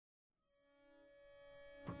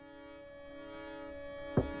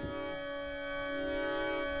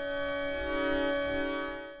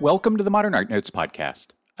Welcome to the Modern Art Notes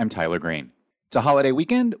podcast. I'm Tyler Green. It's a holiday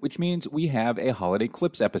weekend, which means we have a Holiday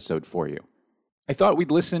Clips episode for you. I thought we'd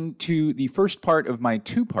listen to the first part of my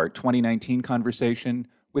two-part 2019 conversation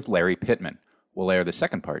with Lari Pittman. We'll air the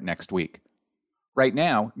second part next week. Right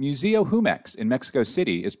now, Museo Jumex in Mexico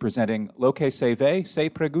City is presenting Lo que se ve se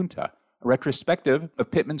pregunta, a retrospective of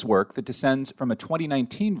Pittman's work that descends from a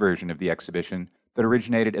 2019 version of the exhibition that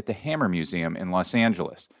originated at the Hammer Museum in Los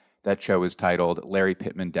Angeles. That show is titled Lari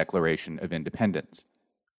Pittman Declaration of Independence.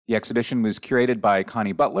 The exhibition was curated by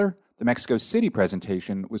Connie Butler. The Mexico City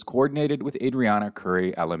presentation was coordinated with Adriana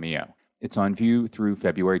Curry Alamillo. It's on view through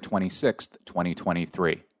February 26,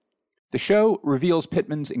 2023. The show reveals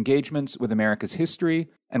Pittman's engagements with America's history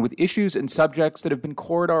and with issues and subjects that have been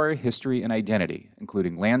core to our history and identity,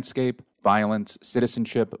 including landscape, violence,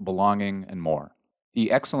 citizenship, belonging, and more.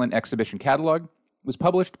 The excellent exhibition catalog was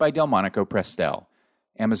published by Delmonico Prestel.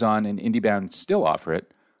 Amazon and IndieBound still offer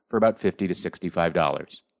it for about $50 to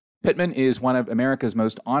 $65. Pittman is one of America's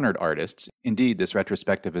most honored artists. Indeed, this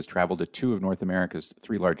retrospective has traveled to two of North America's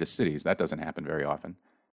three largest cities. That doesn't happen very often.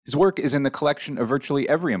 His work is in the collection of virtually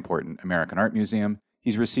every important American art museum.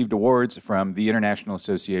 He's received awards from the International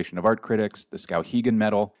Association of Art Critics, the Skowhegan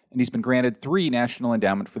Medal, and he's been granted 3 National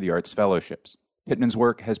Endowment for the Arts fellowships. Pittman's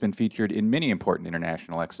work has been featured in many important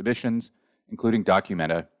international exhibitions, including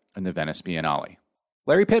Documenta and the Venice Biennale.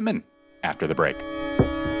 Lari Pittman, after the break.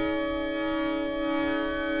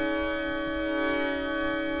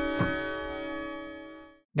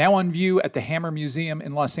 Now on view at the Hammer Museum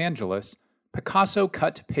in Los Angeles,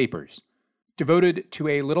 Picasso-cut papers. Devoted to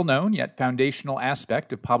a little-known yet foundational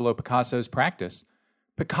aspect of Pablo Picasso's practice,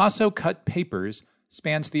 Picasso-cut papers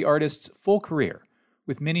spans the artist's full career,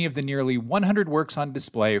 with many of the nearly 100 works on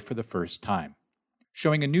display for the first time.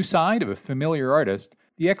 Showing a new side of a familiar artist,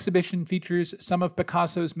 the exhibition features some of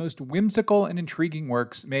Picasso's most whimsical and intriguing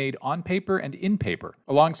works made on paper and in paper,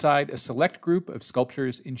 alongside a select group of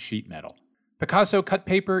sculptures in sheet metal. Picasso cut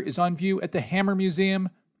paper is on view at the Hammer Museum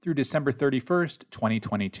through December 31st,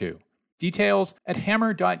 2022. Details at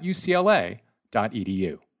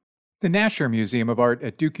hammer.ucla.edu. The Nasher Museum of Art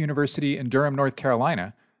at Duke University in Durham, North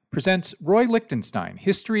Carolina, presents Roy Lichtenstein,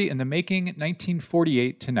 History in the Making,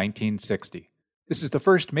 1948 to 1960. This is the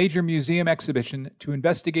first major museum exhibition to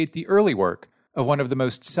investigate the early work of one of the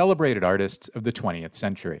most celebrated artists of the 20th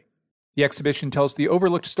century. The exhibition tells the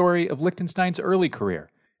overlooked story of Lichtenstein's early career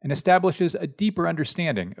and establishes a deeper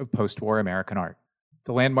understanding of post-war American art.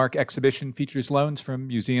 The landmark exhibition features loans from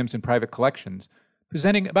museums and private collections,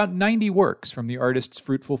 presenting about 90 works from the artist's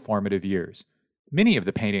fruitful formative years. Many of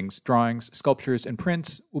the paintings, drawings, sculptures, and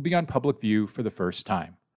prints will be on public view for the first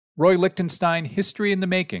time. Roy Lichtenstein, History in the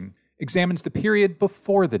Making, examines the period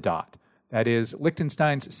before the dot, that is,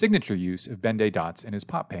 Lichtenstein's signature use of Ben-Day dots in his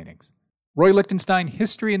pop paintings. Roy Lichtenstein,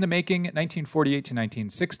 History in the Making, 1948 to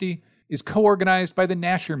 1960, is co-organized by the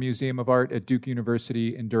Nasher Museum of Art at Duke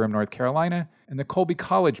University in Durham, North Carolina, and the Colby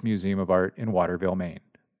College Museum of Art in Waterville, Maine.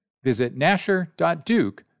 Visit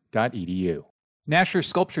nasher.duke.edu. Nasher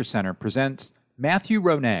Sculpture Center presents Matthew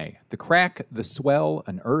Ronay, The Crack, the Swell,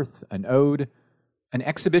 an Earth, an Ode, an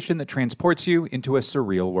exhibition that transports you into a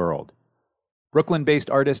surreal world. Brooklyn-based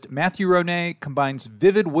artist Matthew Ronay combines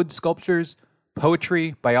vivid wood sculptures,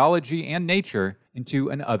 poetry, biology, and nature into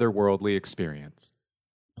an otherworldly experience.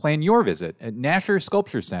 Plan your visit at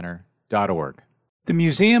NasherSculptureCenter.org. The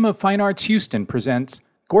Museum of Fine Arts Houston presents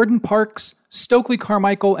Gordon Parks, Stokely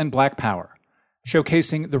Carmichael, and Black Power,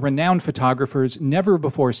 showcasing the renowned photographer's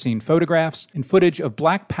never-before-seen photographs and footage of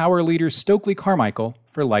Black Power leader Stokely Carmichael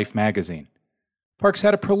for Life magazine. Parks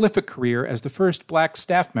had a prolific career as the first black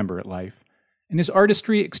staff member at Life, and his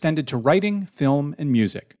artistry extended to writing, film, and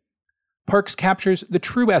music. Parks captures the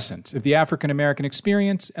true essence of the African-American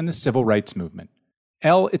experience and the civil rights movement.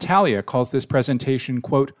 Elle Italia calls this presentation,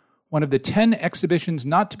 quote, one of the 10 exhibitions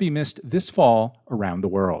not to be missed this fall around the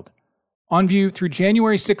world. On view through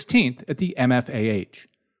January 16th at the MFAH.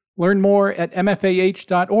 Learn more at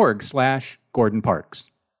mfah.org/Gordon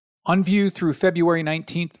Parks. On view through February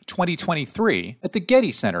 19th, 2023, at the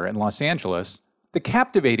Getty Center in Los Angeles, the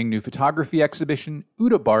captivating new photography exhibition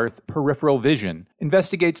Uta Barth Peripheral Vision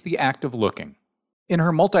investigates the act of looking. In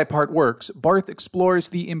her multi-part works, Barth explores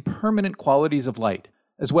the impermanent qualities of light,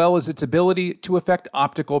 as well as its ability to affect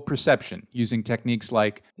optical perception using techniques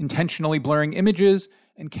like intentionally blurring images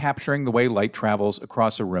and capturing the way light travels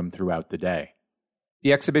across a room throughout the day.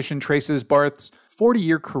 The exhibition traces Barth's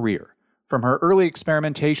 40-year career, from her early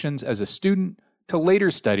experimentations as a student to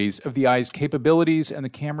later studies of the eye's capabilities and the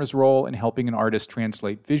camera's role in helping an artist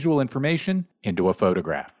translate visual information into a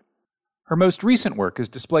photograph. Her most recent work is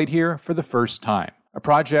displayed here for the first time, a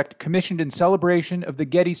project commissioned in celebration of the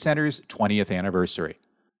Getty Center's 20th anniversary.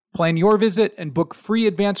 Plan your visit and book free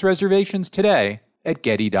advance reservations today at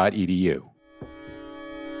getty.edu.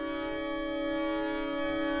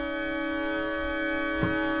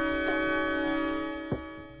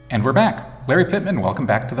 And we're back. Lari Pittman, welcome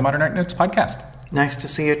back to the Modern Art Notes podcast. Nice to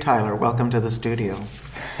see you, Tyler. Welcome to the studio.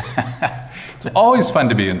 It's always fun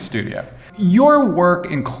to be in studio. Your work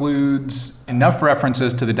includes enough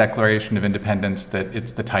references to the Declaration of Independence that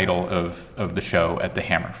it's the title of the show at the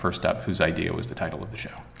Hammer. First up, whose idea was the title of the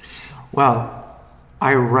show? Well,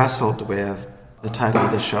 I wrestled with the title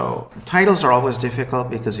of the show. Titles are always difficult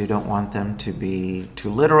because you don't want them to be too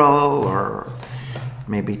literal or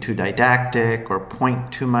maybe too didactic or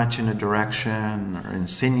point too much in a direction or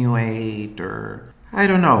insinuate or I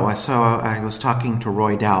don't know. So I was talking to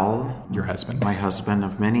Roy Dowell, your husband, my husband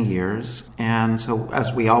of many years. And so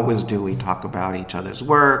as we always do, we talk about each other's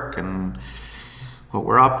work and what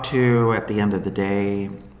we're up to at the end of the day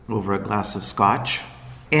over a glass of scotch.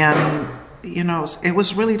 And, you know, it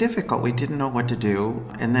was really difficult. We didn't know what to do.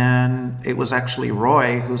 And then it was actually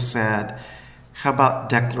Roy who said, how about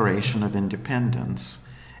Declaration of Independence?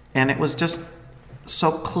 And it was just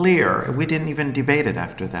so clear. We didn't even debate it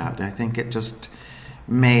after that. I think it just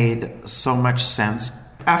made so much sense.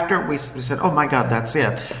 After we said, oh my God, that's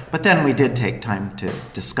it. But then we did take time to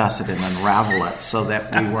discuss it and unravel it so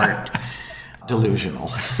that we weren't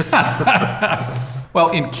delusional. Well,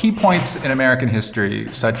 in key points in American history,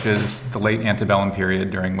 such as the late antebellum period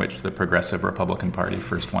during which the Progressive Republican Party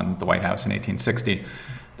first won the White House in 1860,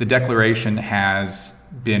 the Declaration has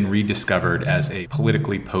been rediscovered as a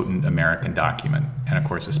politically potent American document. And of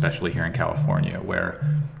course, especially here in California, where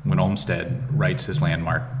when Olmsted writes his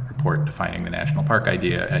landmark report defining the national park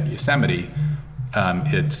idea at Yosemite,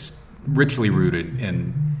 it's richly rooted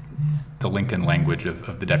in the Lincoln language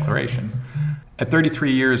of the Declaration. At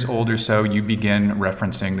 33 years old or so, you begin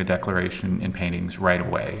referencing the Declaration in paintings right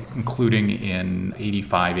away, including in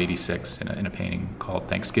 85, 86, in a painting called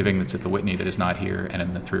Thanksgiving that's at the Whitney that is not here, and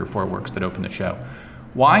in the 3 or 4 works that open the show.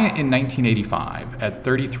 Why in 1985, at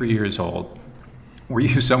 33 years old, were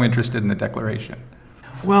you so interested in the Declaration?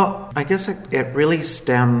 Well, I guess it really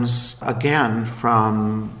stems, again,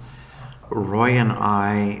 from Roy and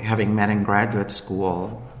I having met in graduate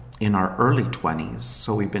school in our early 20s,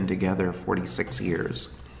 so we've been together 46 years,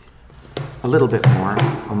 a little bit more,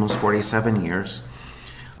 almost 47 years.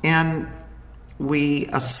 And we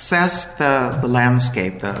assessed the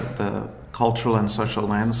landscape, the cultural and social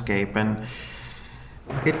landscape, and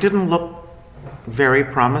it didn't look very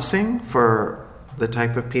promising for the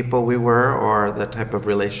type of people we were or the type of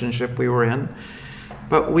relationship we were in.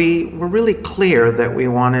 But we were really clear that we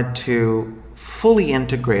wanted to fully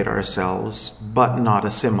integrate ourselves, but not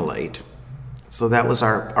assimilate. So that was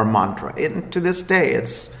our mantra. And to this day,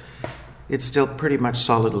 it's still pretty much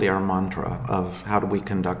solidly our mantra of how do we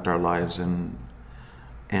conduct our lives and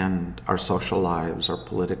our social lives, our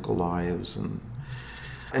political lives, and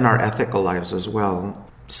our ethical lives as well.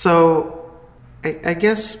 So I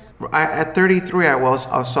guess at 33,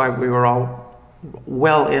 we were all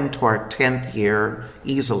well into our 10th year,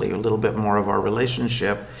 easily, a little bit more of our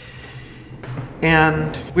relationship.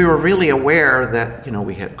 And we were really aware that, you know,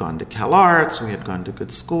 we had gone to Cal Arts, we had gone to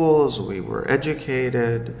good schools, we were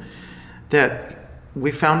educated, that we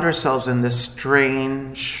found ourselves in this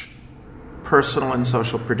strange personal and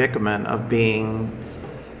social predicament of being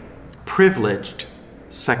privileged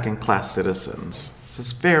second-class citizens. It's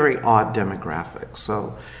this very odd demographic.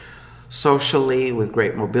 So socially, with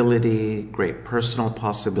great mobility, great personal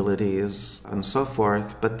possibilities, and so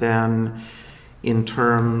forth, but then in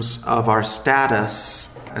terms of our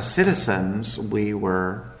status as citizens, we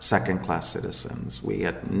were second-class citizens. We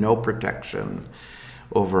had no protection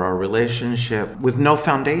over our relationship, with no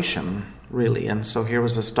foundation, really. And so here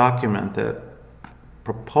was this document that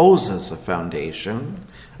proposes a foundation,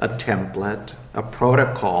 a template, a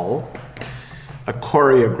protocol, a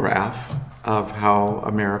choreograph of how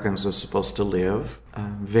Americans are supposed to live,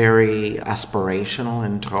 very aspirational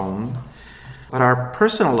in tone. But our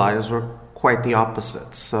personal lives were quite the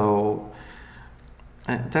opposite. So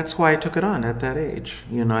that's why I took it on at that age.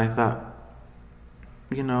 You know, I thought,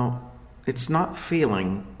 you know, it's not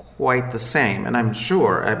feeling quite the same. And I'm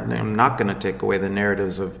sure I'm not going to take away the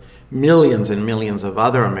narratives of millions and millions of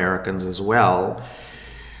other Americans as well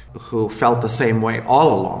who felt the same way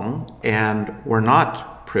all along and were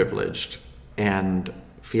not privileged and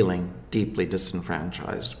feeling deeply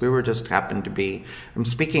disenfranchised. We were just happened to be, I'm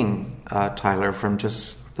speaking, Tyler, from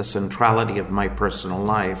just the centrality of my personal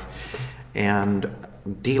life and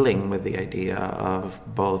dealing with the idea of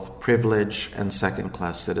both privilege and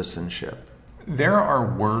second-class citizenship. There are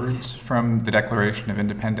words from the Declaration of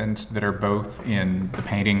Independence that are both in the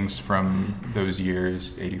paintings from those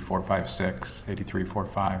years, 84, 5, 6, 83, 4,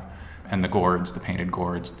 5, and the gourds, the painted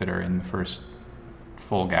gourds that are in the first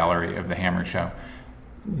full gallery of the Hammer Show.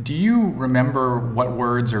 Do you remember what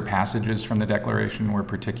words or passages from the Declaration were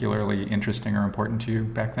particularly interesting or important to you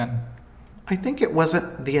back then? I think it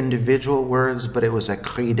wasn't the individual words, but it was a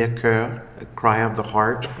cri de coeur, a cry of the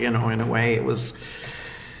heart, in a way. It was,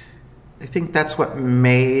 I think that's what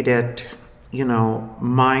made it,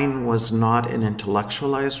 mine was not an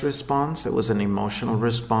intellectualized response. It was an emotional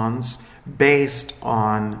response based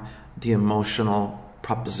on the emotional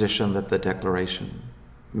proposition that the Declaration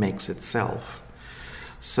makes itself.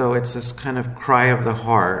 So it's this kind of cry of the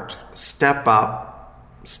heart, step up,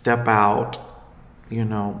 step out,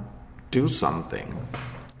 do something.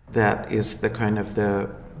 That is the kind of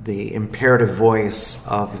the imperative voice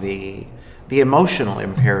of the emotional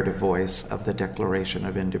imperative voice of the Declaration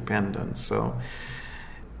of Independence. So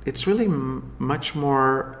it's really much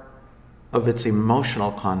more of its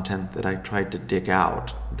emotional content that I tried to dig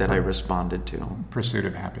out, that I responded to. Pursuit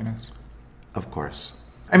of happiness. Of course.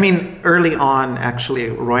 I mean, early on, actually,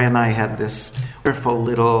 Roy and I had this wonderful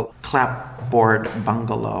little clapboard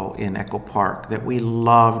bungalow in Echo Park that we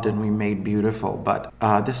loved and we made beautiful. But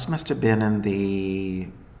this must have been in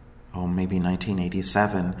maybe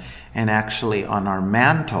 1987. And actually, on our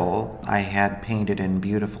mantle, I had painted in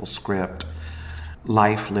beautiful script,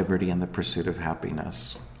 Life, Liberty, and the Pursuit of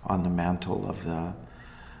Happiness on the mantle of the...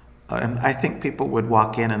 and I think people would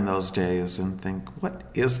walk in those days and think, what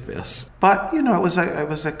is this? But, it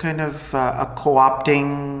was a kind of a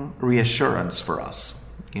co-opting reassurance for us.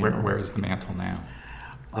 Where is the mantle now?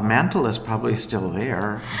 The mantle is probably still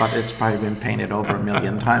there, but it's probably been painted over 1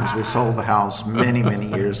 million times. We sold the house many, many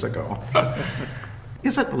years ago.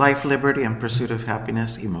 Isn't Life, Liberty, and Pursuit of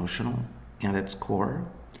Happiness emotional at its core?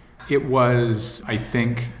 It was, I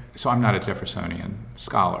think, so I'm not a Jeffersonian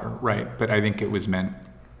scholar, right? But I think it was meant,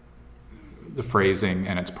 the phrasing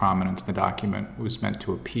and its prominence in the document was meant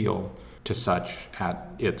to appeal to such at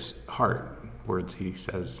its heart, words he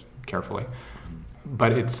says carefully.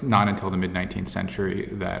 But it's not until the mid-19th century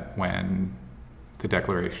that when the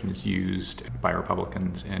Declaration is used by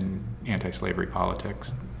Republicans in anti-slavery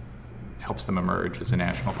politics, helps them emerge as a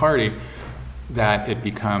national party, that it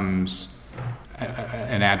becomes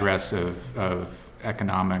an address of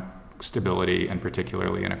economic stability and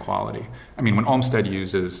particularly inequality. I mean, when Olmsted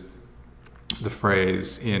uses the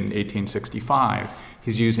phrase in 1865,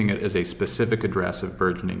 he's using it as a specific address of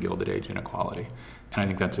burgeoning Gilded Age inequality. And I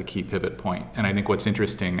think that's a key pivot point. And I think one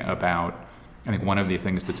of the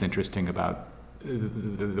things that's interesting about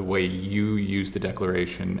the way you use the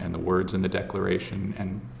Declaration and the words in the Declaration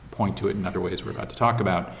and point to it in other ways we're about to talk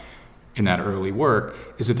about in that early work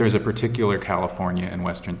is that there's a particular California and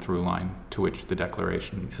Western through line to which the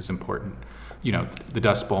Declaration is important. The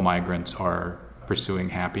Dust Bowl migrants are pursuing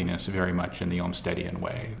happiness very much in the Olmstedian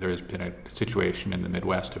way. There's been a situation in the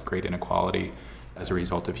Midwest of great inequality as a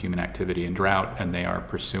result of human activity and drought, and they are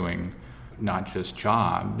pursuing not just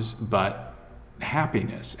jobs, but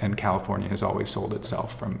happiness. And California has always sold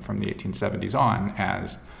itself from the 1870s on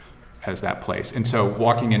as that place. And so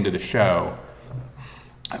walking into the show,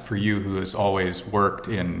 for you who has always worked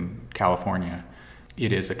in California,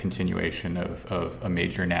 it is a continuation of a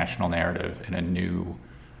major national narrative in a new,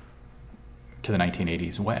 to the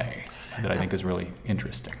 1980s way that I think is really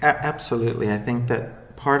interesting. Absolutely. I think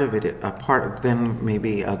that part of it, then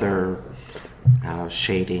maybe other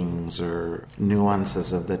shadings or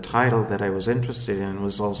nuances of the title that I was interested in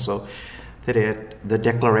was also that the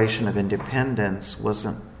Declaration of Independence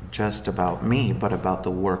wasn't just about me, but about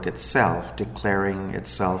the work itself, declaring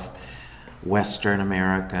itself Western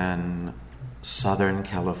American, Southern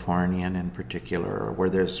Californian in particular,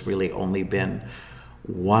 where there's really only been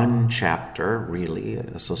one chapter, really, a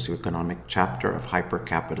socioeconomic chapter of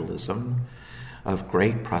hypercapitalism, of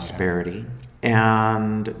great prosperity,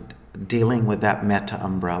 and dealing with that meta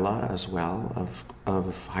umbrella as well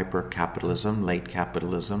of hypercapitalism, late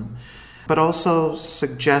capitalism, but also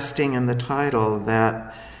suggesting in the title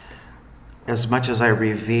that as much as I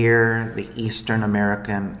revere the Eastern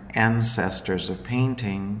American ancestors of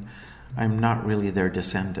painting, I'm not really their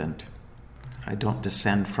descendant. I don't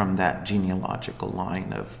descend from that genealogical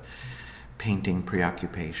line of painting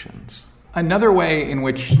preoccupations. Another way in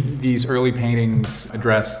which these early paintings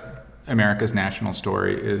address America's national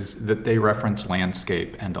story is that they reference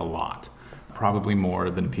landscape, and a lot. Probably more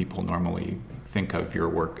than people normally think of your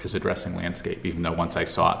work as addressing landscape, even though once I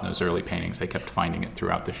saw it in those early paintings, I kept finding it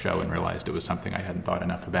throughout the show and realized it was something I hadn't thought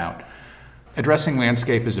enough about. Addressing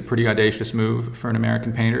landscape is a pretty audacious move for an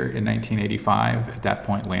American painter in 1985. At that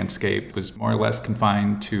point, landscape was more or less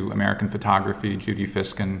confined to American photography, Judy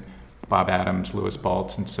Fiskin, Bob Adams, Louis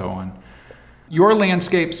Baltz, and so on. Your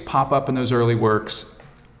landscapes pop up in those early works,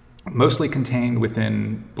 mostly contained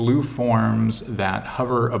within blue forms that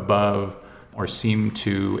hover above or seem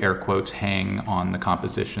to, air quotes, hang on the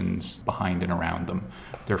compositions behind and around them.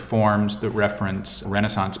 They're forms that reference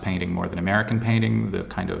Renaissance painting more than American painting. The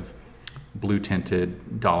kind of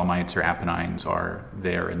blue-tinted Dolomites or Apennines are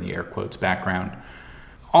there in the air quotes background.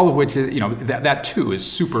 All of which, that too is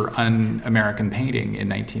super un-American painting in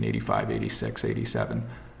 1985, 86, 87.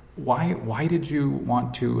 Why did you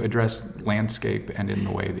want to address landscape and in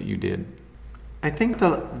the way that you did? I think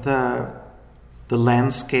the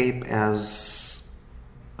landscape as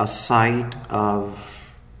a site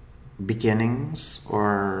of beginnings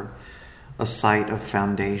or a site of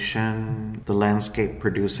foundation, the landscape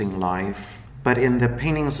producing life. But in the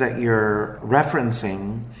paintings that you're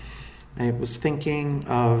referencing, I was thinking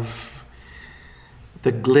of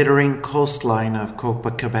the glittering coastline of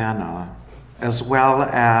Copacabana, as well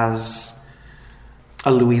as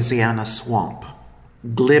a Louisiana swamp.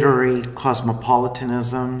 Glittery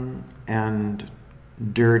cosmopolitanism and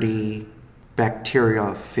dirty,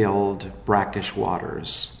 bacteria-filled brackish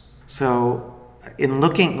waters. So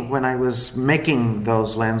when I was making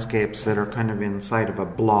those landscapes that are kind of inside of a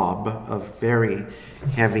blob of very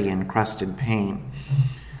heavy encrusted paint,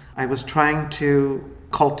 I was trying to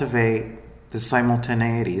cultivate the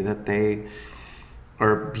simultaneity that they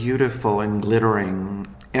are beautiful and glittering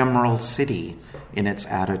emerald city in its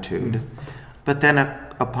attitude. But then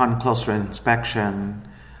upon closer inspection,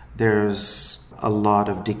 there's a lot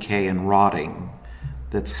of decay and rotting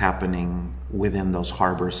that's happening within those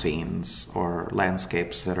harbor scenes or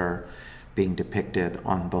landscapes that are being depicted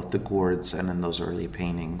on both the gourds and in those early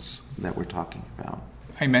paintings that we're talking about.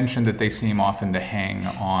 I mentioned that they seem often to hang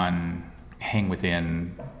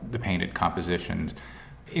within the painted compositions.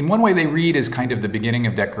 In one way, they read as kind of the beginning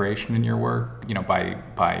of decoration in your work. By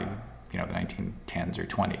the 1910s or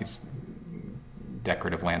 20s,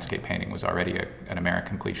 decorative landscape painting was already an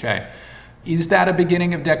American cliche. Is that a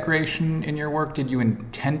beginning of decoration in your work? Did you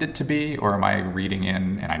intend it to be, or am I reading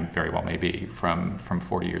in, and I very well may be, from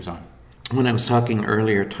 40 years on? When I was talking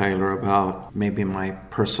earlier, Tyler, about maybe my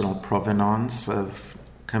personal provenance of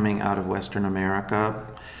coming out of Western America,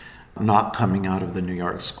 not coming out of the New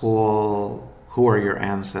York school, who are your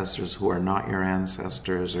ancestors, who are not your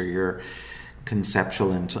ancestors, or your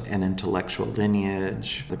conceptual and intellectual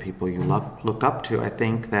lineage, the people you look up to, I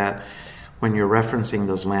think that when you're referencing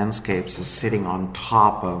those landscapes as sitting on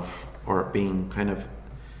top of, or being kind of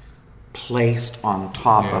placed on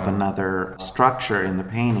top of another structure in the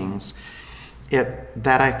paintings,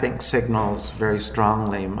 that I think signals very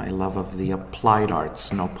strongly my love of the applied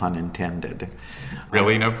arts, no pun intended.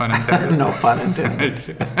 Really, no pun intended? No pun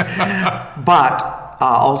intended. But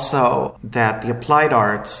also that the applied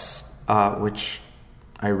arts, which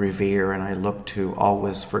I revere and I look to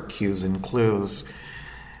always for cues and clues,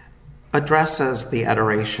 addresses the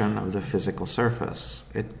adoration of the physical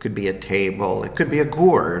surface. It could be a table, it could be a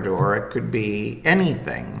gourd, or it could be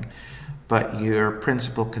anything. But your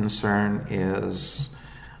principal concern is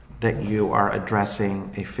that you are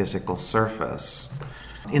addressing a physical surface.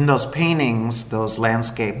 In those paintings, those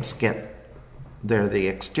landscapes they're the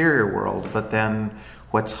exterior world, but then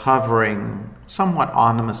what's hovering somewhat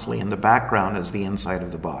ominously in the background is the inside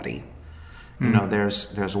of the body.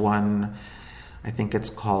 There's one, I think it's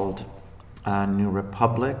called New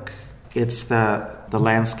Republic. It's the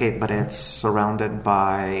landscape, but it's surrounded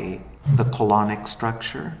by the colonic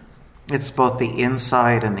structure. It's both the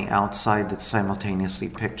inside and the outside that's simultaneously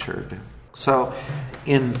pictured. So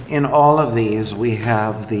in all of these, we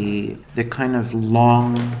have the kind of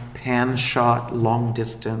long pan shot, long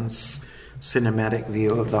distance cinematic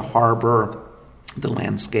view of the harbor, the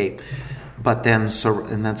landscape, but then,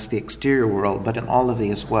 and that's the exterior world. But in all of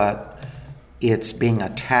these, what it's being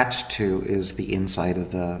attached to is the inside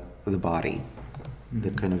of the body,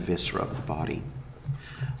 the kind of viscera of the body.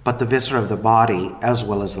 But the viscera of the body, as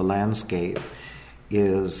well as the landscape,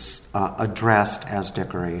 is addressed as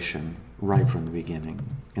decoration right from the beginning.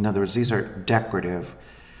 In other words, these are decorative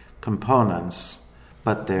components,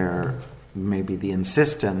 but maybe the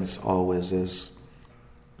insistence always is,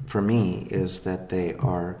 for me, is that they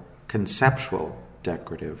are conceptual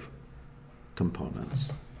decorative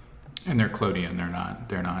components. And they're Clodian. They're not,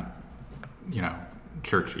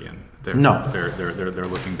 churchian. They're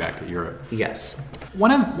looking back at Europe. Yes.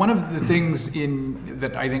 One of the things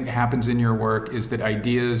that I think happens in your work is that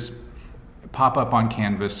ideas pop up on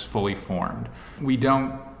canvas fully formed. We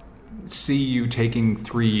don't see you taking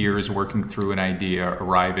 3 years working through an idea,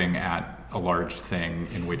 arriving at a large thing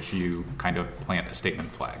in which you kind of plant a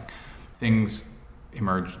statement flag. Things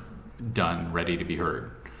emerge done, ready to be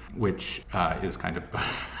heard, which is kind of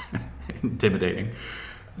intimidating.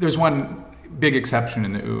 There's one big exception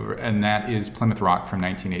in the oeuvre, and that is Plymouth Rock from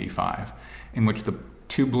 1985, in which the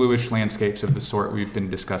two bluish landscapes of the sort we've been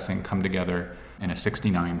discussing come together in a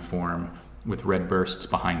 69 form with red bursts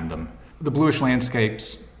behind them. The bluish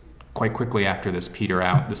landscapes, quite quickly after this, peter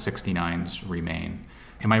out. The 69s remain.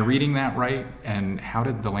 Am I reading that right? And how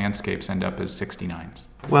did the landscapes end up as 69s?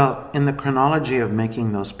 Well, in the chronology of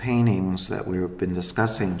making those paintings that we've been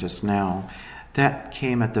discussing just now, that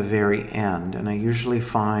came at the very end. And I usually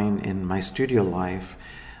find in my studio life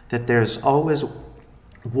that there's always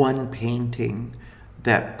one painting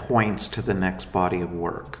that points to the next body of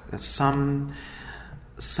work. Some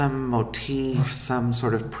motif, some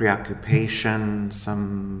sort of preoccupation,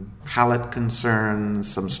 some palette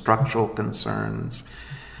concerns, some structural concerns.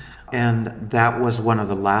 And that was one of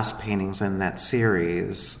the last paintings in that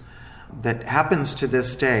series that happens to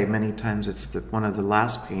this day. Many times it's one of the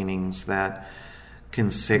last paintings that can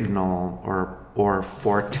signal or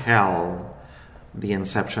foretell the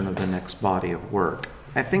inception of the next body of work.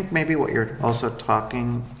 I think maybe what you're also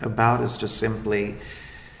talking about is just simply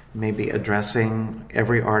maybe addressing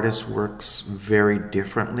every artist works very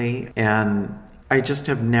differently. And I just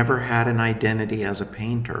have never had an identity as a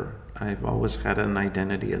painter. I've always had an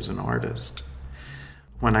identity as an artist.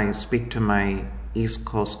 When I speak to my East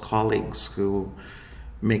Coast colleagues who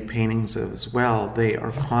make paintings as well, they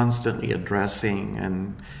are constantly addressing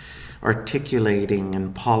and articulating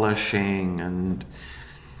and polishing and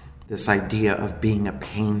this idea of being a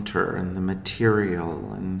painter and the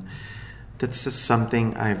material, and that's just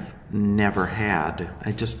something I've never had.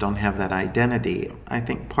 I just don't have that identity. I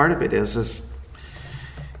think part of it is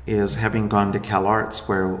having gone to CalArts,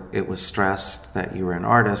 where it was stressed that you were an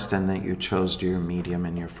artist and that you chose your medium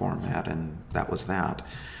and your format, and that was that,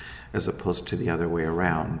 as opposed to the other way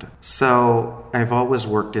around. So I've always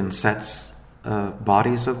worked in sets,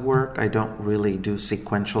 bodies of work. I don't really do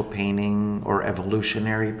sequential painting or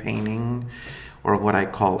evolutionary painting, or what I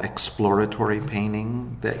call exploratory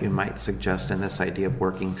painting that you might suggest in this idea of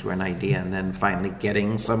working through an idea and then finally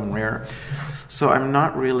getting somewhere. So I'm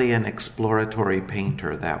not really an exploratory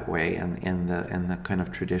painter that way, in the kind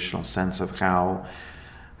of traditional sense of how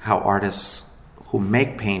artists who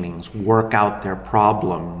make paintings work out their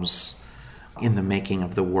problems in the making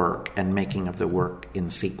of the work and making of the work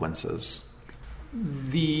in sequences.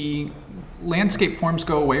 The landscape forms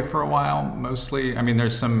go away for a while, mostly. I mean,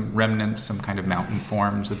 there's some remnants, some kind of mountain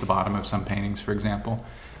forms at the bottom of some paintings, for example.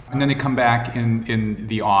 And then they come back in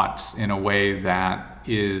the aughts in a way that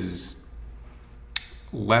is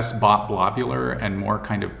less blobular and more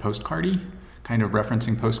kind of postcardy, kind of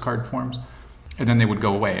referencing postcard forms. And then they would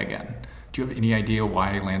go away again. Do you have any idea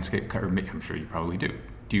why landscape, or I'm sure you probably do.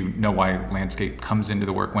 Do you know why landscape comes into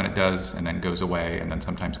the work when it does and then goes away and then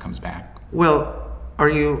sometimes comes back? Well, are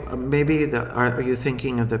you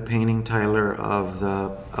thinking of the painting, Tyler, of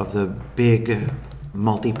the big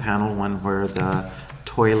multi-panel one where the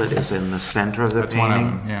toilet is in the center of the painting? One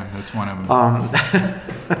of them. Yeah, that's one of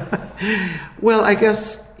them. Well, I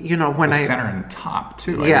guess when center and top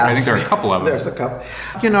too. Yes, I think there are a couple of them. There's a couple.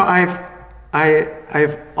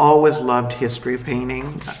 I've always loved history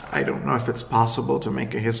painting. I don't know if it's possible to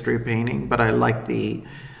make a history painting, but I like the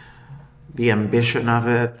ambition of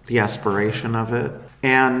it, the aspiration of it.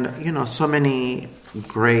 And, so many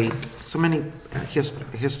great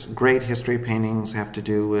history paintings have to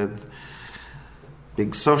do with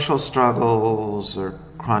big social struggles or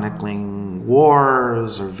chronicling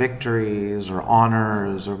wars or victories or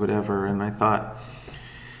honors or whatever. And I thought,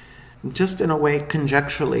 just in a way,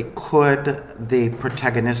 conjecturally, could the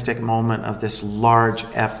protagonistic moment of this large,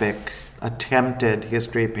 epic, attempted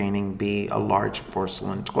history painting be a large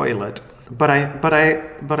porcelain toilet? But I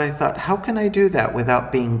thought, how can I do that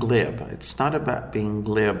without being glib? It's not about being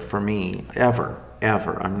glib for me, ever.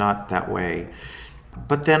 I'm not that way.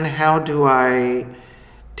 But then how do I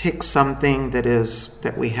take something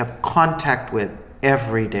that we have contact with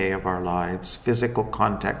every day of our lives, physical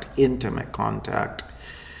contact, intimate contact,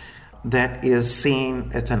 that is seen,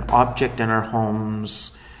 it's an object in our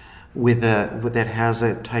homes that has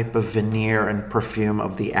a type of veneer and perfume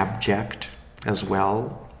of the abject as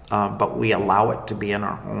well. But we allow it to be in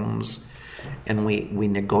our homes, and we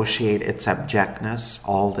negotiate its abjectness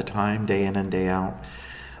all the time, day in and day out.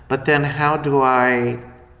 But then how do I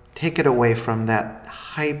take it away from that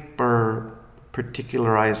hyper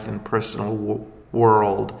particularized and personal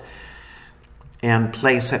world and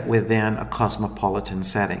place it within a cosmopolitan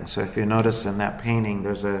setting. So if you notice in that painting,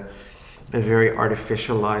 there's a very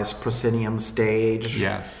artificialized proscenium stage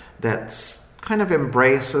that's kind of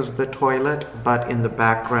embraces the toilet, but in the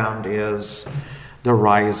background is the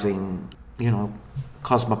rising,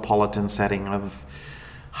 cosmopolitan setting of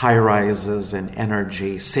high rises and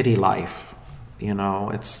energy, city life.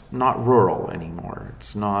 It's not rural anymore.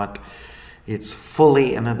 It's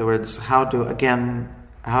fully, in other words, how do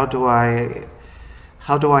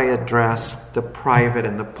I address the private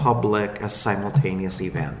and the public as simultaneous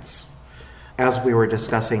events? As we were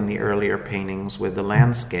discussing the earlier paintings with the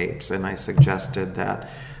landscapes, and I suggested that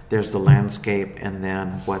there's the landscape and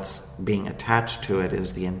then what's being attached to it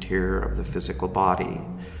is the interior of the physical body.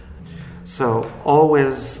 So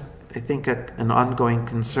always, I think an ongoing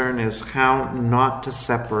concern is how not to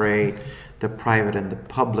separate the private and the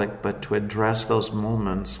public, but to address those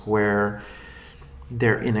moments where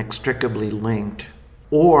they're inextricably linked,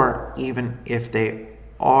 or even if they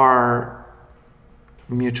are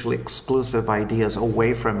mutually exclusive ideas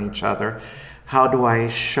away from each other, how do I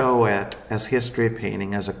show it as history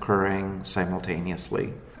painting as occurring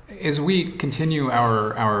simultaneously? As we continue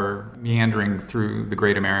our meandering through the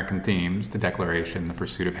great American themes, the Declaration, the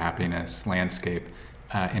pursuit of happiness, landscape,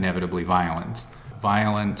 inevitably violence.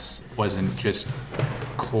 Violence wasn't just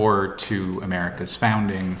core to America's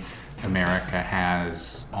founding. America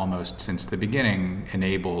has, almost since the beginning,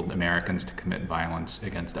 enabled Americans to commit violence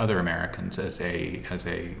against other Americans as a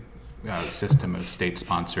system of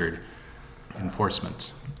state-sponsored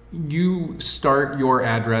enforcement. You start your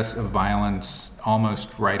address of violence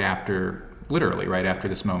almost literally right after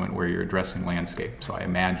this moment where you're addressing landscape. So I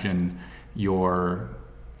imagine you're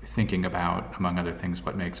thinking about, among other things,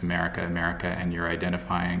 what makes America America, and you're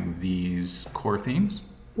identifying these core themes?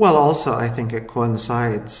 Well, also, I think it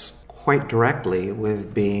coincides quite directly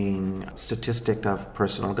with being a statistic of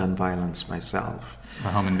personal gun violence myself. A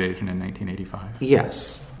home invasion in 1985.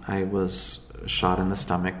 Yes, I was shot in the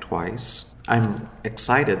stomach twice. I'm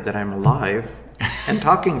excited that I'm alive and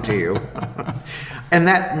talking to you. And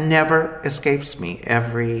that never escapes me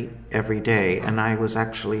every day. And I was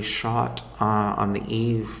actually shot on the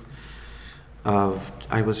eve of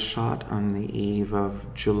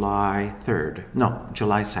July 3rd. No,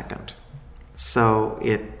 July 2nd. So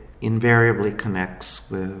it invariably connects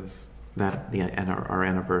with our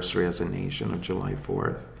anniversary as a nation of July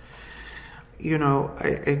 4th.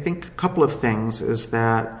 I think a couple of things is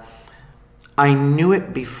that I knew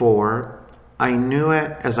it before. I knew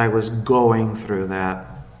it as I was going through that.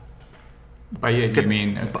 By it, you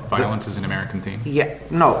mean violence is an American theme? Yeah,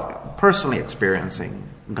 no, personally experiencing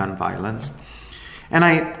gun violence. And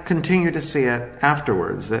I continue to see it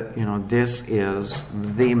afterwards, that, this is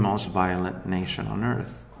the most violent nation on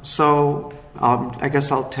earth. So I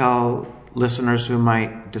guess I'll tell listeners who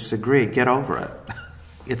might disagree, get over it.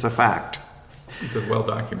 It's a fact. It's a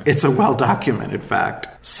well-documented. It's a well-documented fact.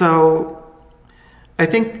 So I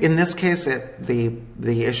think in this case,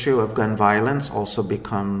 the issue of gun violence also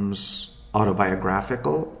becomes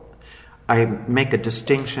autobiographical. I make a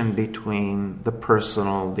distinction between the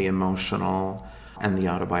personal, the emotional, and the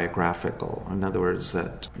autobiographical. In other words,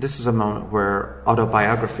 that this is a moment where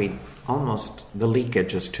autobiography, almost the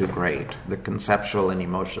leakage is too great. The conceptual and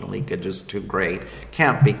emotional leakage is too great,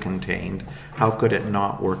 can't be contained. How could it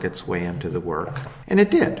not work its way into the work? And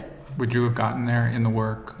it did. Would you have gotten there in the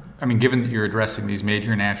work? I mean, given that you're addressing these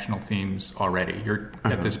major national themes already, you're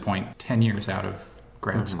at this point 10 years out of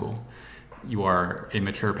grad school. You are a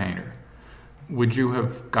mature painter. Would you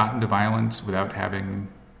have gotten to violence without having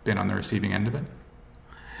been on the receiving end of it?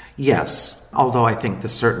 Yes, although I think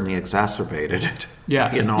this certainly exacerbated it.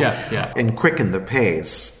 Yes, yes. And quickened the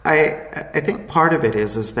pace. I think part of it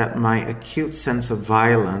is that my acute sense of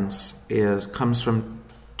violence comes from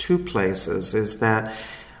two places. Is that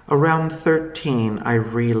around 13, I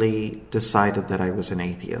really decided that I was an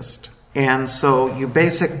atheist. And so you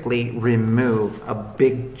basically remove a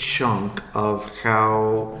big chunk of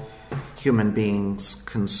how human beings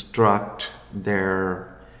construct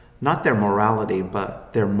not their morality,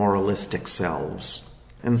 but their moralistic selves.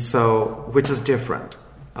 And so, which is different.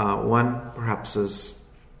 One perhaps is,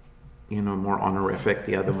 more honorific.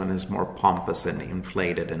 The other one is more pompous and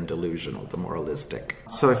inflated and delusional, the moralistic.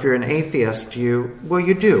 So if you're an atheist, you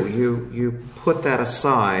put that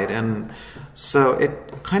aside. And so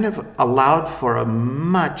it kind of allowed for a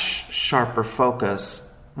much sharper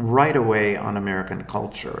focus right away on American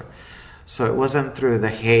culture. So it wasn't through the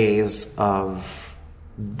haze of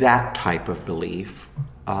that type of belief,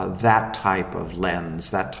 that type of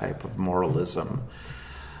lens, that type of moralism.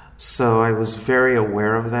 So I was very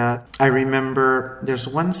aware of that. I remember there's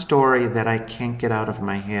one story that I can't get out of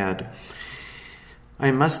my head.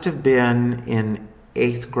 I must have been in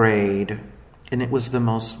 8th grade, and it was the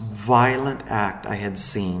most violent act I had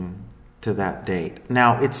seen to that date.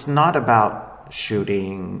 Now, it's not about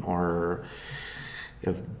shooting or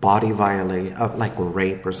body violation, like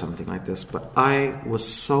rape or something like this, but I was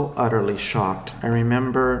so utterly shocked. I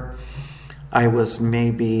remember I was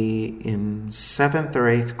maybe in 7th or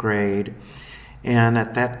 8th grade, and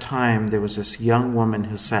at that time there was this young woman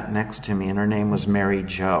who sat next to me, and her name was Mary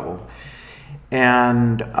Jo.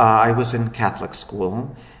 And I was in Catholic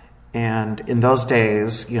school, and in those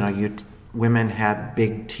days, women had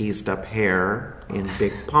big teased up hair in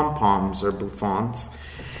big pom-poms or bouffants,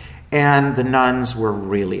 and the nuns were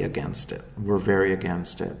really against it, were very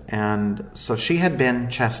against it. And so she had been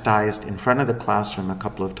chastised in front of the classroom a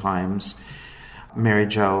couple of times. Mary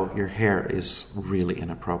Jo, your hair is really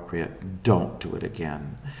inappropriate. Don't do it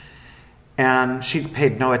again. And she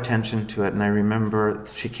paid no attention to it. And I remember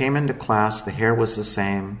she came into class, the hair was the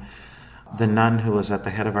same. The nun who was at the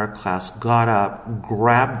head of our class got up,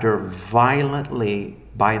 grabbed her violently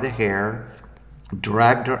by the hair,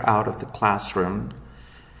 dragged her out of the classroom,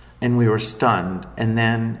 and we were stunned. And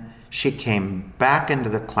then she came back into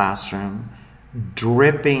the classroom,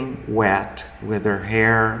 dripping wet, with her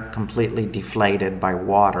hair completely deflated by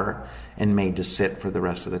water, and made to sit for the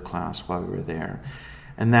rest of the class while we were there.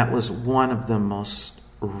 And that was one of the most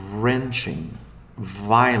wrenching,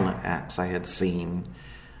 violent acts I had seen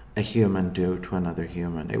a human do to another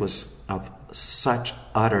human. It was of such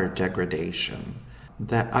utter degradation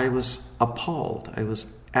that I was appalled. I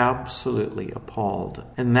was absolutely appalled.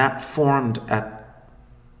 And that formed at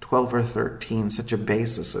 12 or 13 such a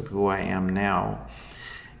basis of who I am now.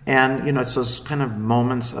 And, it's those kind of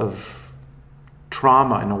moments of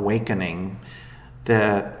trauma and awakening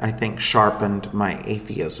that I think sharpened my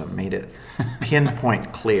atheism, made it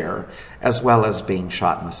pinpoint clear, as well as being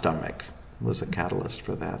shot in the stomach was a catalyst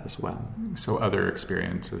for that as well. So other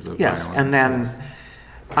experiences of yes, violence. And then,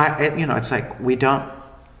 it's like we don't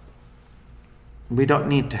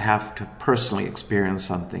need to have to personally experience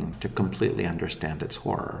something to completely understand its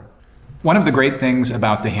horror. One of the great things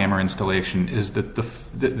about the Hammer installation is that the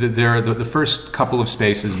first couple of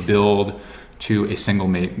spaces build to a single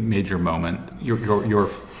major moment. Your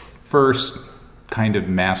first kind of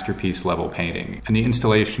masterpiece level painting, and the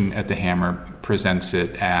installation at the Hammer presents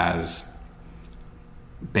it as,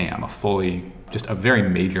 bam, just a very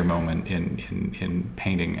major moment in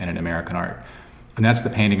painting and in American art. And that's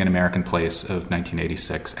the painting in American Place of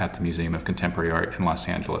 1986 at the Museum of Contemporary Art in Los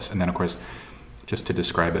Angeles. And then, of course, just to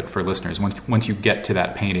describe it for listeners, once you get to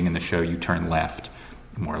that painting in the show, you turn left,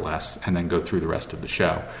 more or less, and then go through the rest of the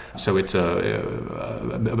show. So it's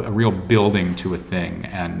a real building to a thing,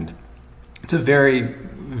 and it's a very,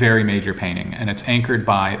 very major painting. And it's anchored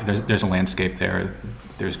by, there's a landscape there,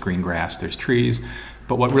 there's green grass, there's trees,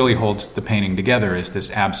 but what really holds the painting together is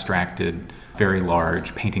this abstracted, very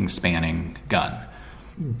large, painting-spanning gun.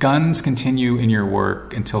 Guns continue in your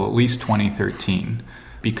work until at least 2013,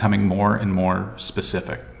 becoming more and more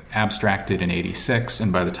specific. Abstracted in 86,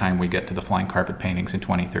 and by the time we get to the flying carpet paintings in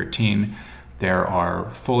 2013, there are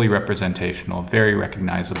fully representational, very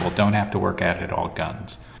recognizable, don't have to work at it all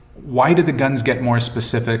guns. Why did the guns get more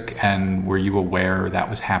specific, and were you aware that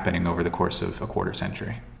was happening over the course of a quarter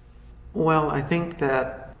century? Well, I think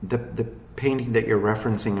that the painting that you're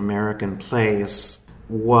referencing, American Place,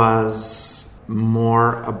 was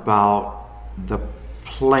more about the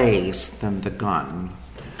place than the gun.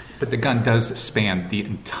 But the gun does span the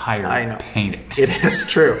entire painting. It is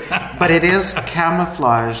true. But it is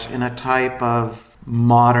camouflaged in a type of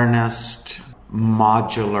modernist,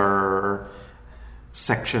 modular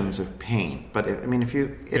sections of paint. But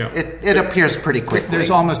it appears pretty quickly.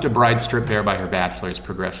 There's almost a bride stripped bare by her bachelor's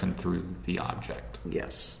progression through the object.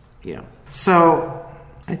 Yes, yeah. So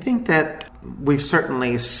I think that we've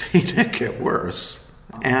certainly seen it get worse.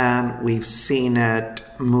 And we've seen it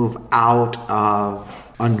move out of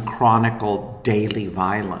unchronicled daily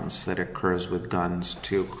violence that occurs with guns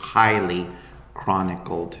to highly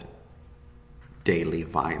chronicled daily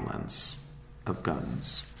violence of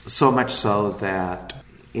guns. So much so that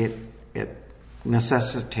it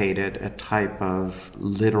necessitated a type of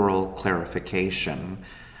literal clarification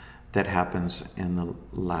that happens in the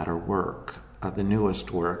latter work, the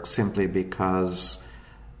newest work, simply because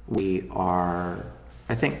we are,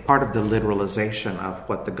 I think part of the literalization of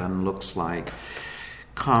what the gun looks like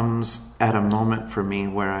comes at a moment for me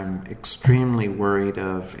where I'm extremely worried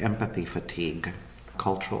of empathy fatigue,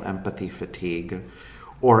 cultural empathy fatigue,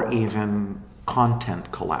 or even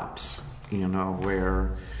content collapse,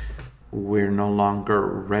 where we're no longer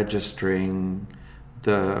registering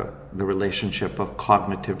the relationship of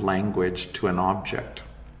cognitive language to an object.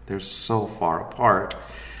 They're so far apart.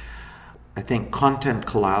 I think content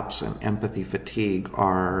collapse and empathy fatigue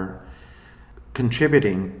are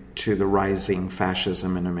contributing to the rising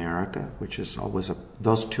fascism in America, which is always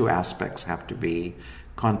those two aspects have to be,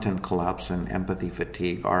 content collapse and empathy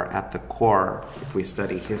fatigue are at the core, if we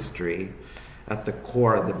study history, at the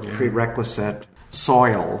core, the prerequisite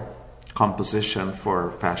soil composition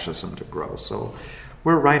for fascism to grow. So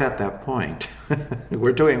we're right at that point.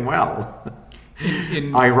 We're doing well.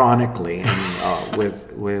 Ironically, and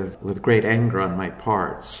with great anger on my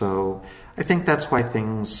part. So I think that's why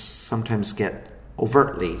things sometimes get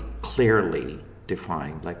overtly, clearly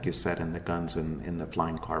defined, like you said, in the guns and in the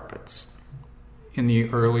flying carpets. In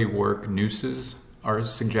the early work, nooses are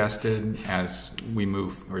suggested as we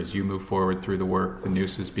move, or as you move forward through the work, the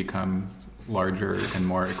nooses become larger and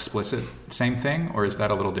more explicit. Same thing, or is that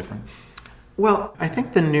a little different? Well, I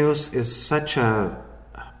think the noose is such a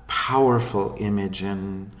powerful image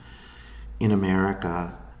in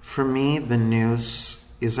America. For me, the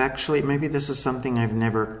noose is actually, maybe this is something I've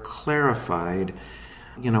never clarified.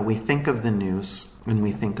 You know, we think of the noose and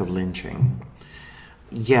we think of lynching.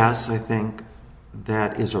 Yes, I think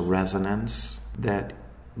that is a resonance that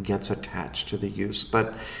gets attached to the use,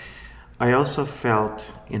 but I also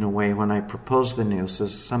felt, in a way, when I proposed the noose,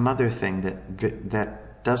 as some other thing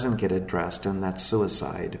that doesn't get addressed, and that's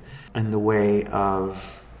suicide, and the way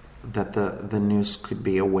of that the noose could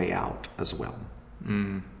be a way out as well,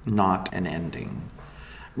 not an ending.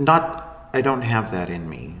 I don't have that in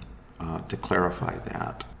me to clarify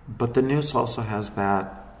that, but the noose also has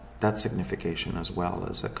that signification as well,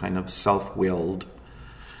 as a kind of self-willed,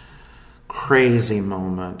 crazy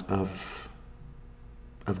moment of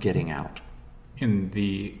getting out. In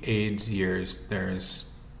the AIDS years, there's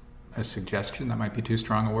a suggestion, that might be too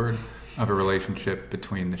strong a word, of a relationship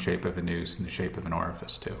between the shape of a noose and the shape of an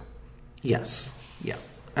orifice, too. Yes, yeah.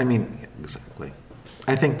 I mean, exactly.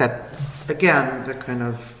 I think that, again, the kind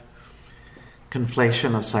of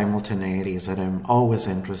conflation of simultaneities that I'm always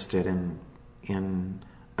interested in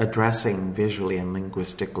addressing visually and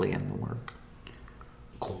linguistically in the work.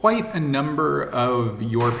 Quite a number of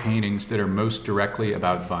your paintings that are most directly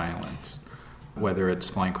about violence, whether it's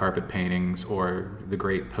flying carpet paintings or the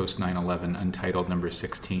great post 9/11 Untitled number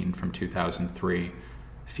 16 from 2003,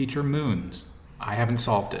 feature moons. I haven't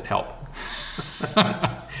solved it. Help.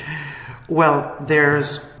 Well,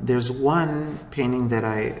 there's one painting that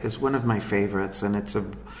is one of my favorites, and it's a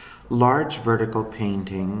large vertical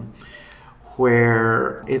painting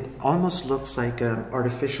where it almost looks like an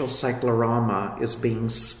artificial cyclorama is being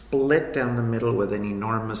split down the middle with an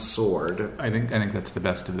enormous sword. I think that's the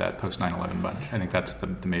best of that post 9/11 bunch. I think that's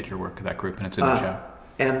the major work of that group, and it's in the show.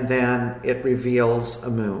 And then it reveals a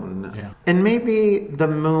moon. Yeah. And maybe the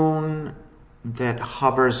moon that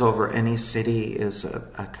hovers over any city is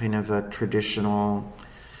a kind of a traditional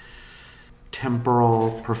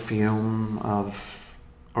temporal perfume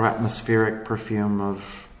or atmospheric perfume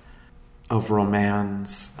of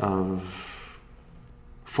romance, of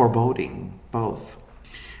foreboding, both.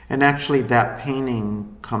 And actually that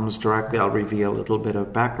painting comes directly, I'll reveal a little bit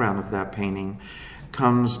of background of that painting,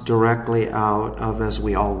 comes directly out of, as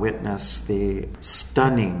we all witness, the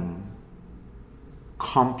stunning,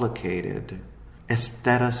 complicated,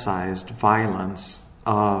 aestheticized violence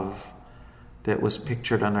that was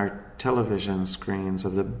pictured on our television screens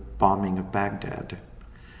of the bombing of Baghdad,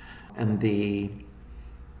 and the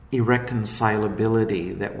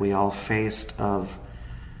irreconcilability that we all faced of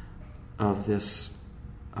this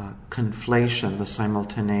conflation, the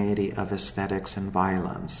simultaneity of aesthetics and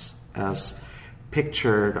violence as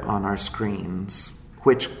pictured on our screens,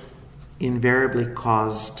 which invariably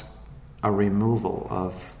caused a removal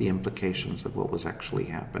of the implications of what was actually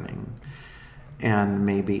happening, and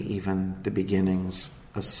maybe even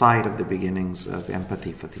a side of the beginnings of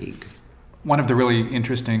empathy fatigue. One of the really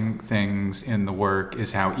interesting things in the work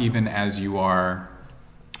is how even as you are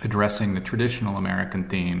addressing the traditional American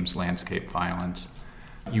themes, landscape violence,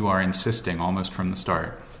 you are insisting almost from the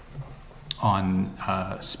start on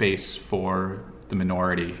space for the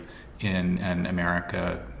minority in an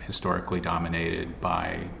America historically dominated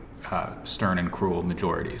by stern and cruel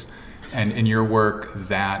majorities. And in your work,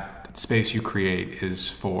 that space you create is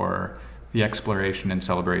for the exploration and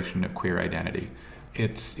celebration of queer identity.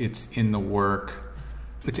 It's in the work.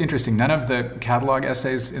 It's interesting. None of the catalog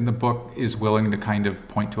essays in the book is willing to kind of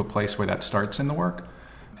point to a place where that starts in the work.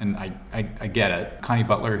 And I get it. Connie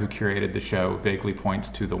Butler, who curated the show, vaguely points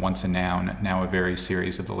to the Once a Noun, Now a Very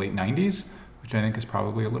series of the late 90s, which I think is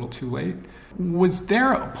probably a little too late. Was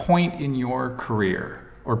there a point in your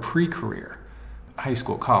career or pre-career, high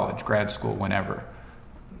school, college, grad school, whenever,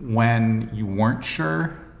 when you weren't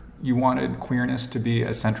sure you wanted queerness to be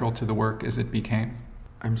as central to the work as it became?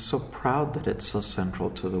 I'm so proud that it's so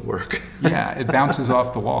central to the work. Yeah, it bounces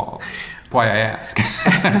off the wall. That's why I ask.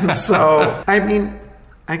 And so, I mean,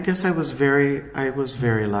 I guess I was very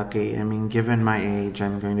lucky. I mean, given my age,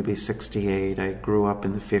 I'm going to be 68. I grew up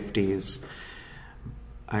in the 50s.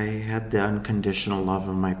 I had the unconditional love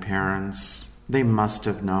of my parents. They must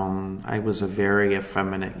have known I was a very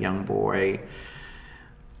effeminate young boy.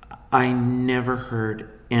 I never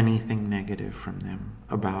heard anything negative from them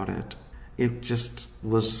about it. It just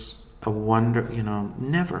was a wonder,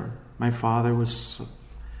 never. My father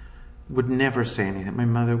would never say anything. My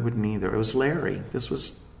mother wouldn't either. It was Larry. This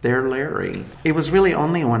was their Larry. It was really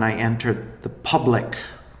only when I entered the public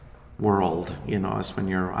world, as when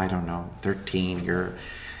you're, 13, you're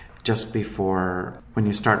just before, when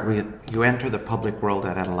you start, you enter the public world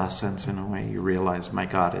at adolescence in a way, you realize, my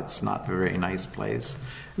God, it's not a very nice place.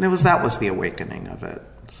 And that was the awakening of it.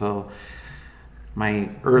 So my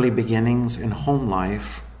early beginnings in home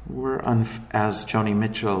life were, as Joni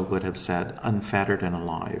Mitchell would have said, unfettered and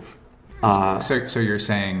alive. So you're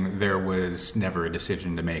saying there was never a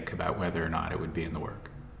decision to make about whether or not it would be in the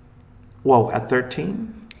work? Well, at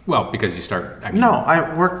 13? Well, because you start... No,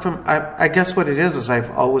 I worked from... I guess what it is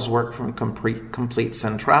I've always worked from complete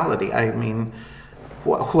centrality. I mean,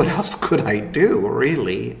 what else could I do,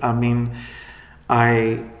 really? I mean,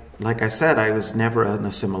 like I said, I was never an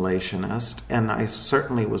assimilationist, and I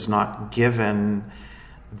certainly was not given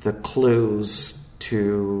the clues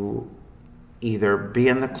to either be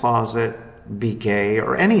in the closet, be gay,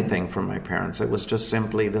 or anything from my parents. It was just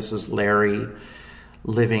simply, this is Larry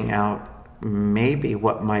living out maybe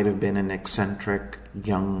what might have been an eccentric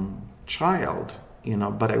young child,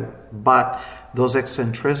 but those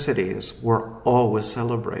eccentricities were always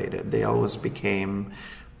celebrated. They always became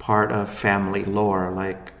part of family lore,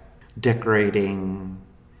 like decorating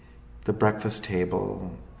the breakfast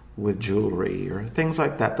table with jewelry or things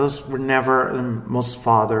like that. Those were never, most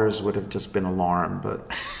fathers would have just been alarmed, but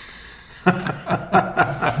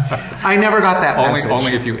I never got that message.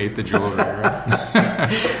 Only if you ate the jewelry,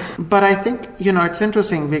 right? But I think, it's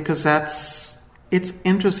interesting because it's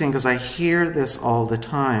interesting because I hear this all the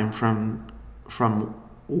time from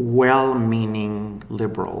well-meaning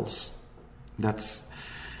liberals.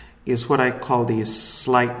 Is what I call these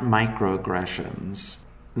slight microaggressions.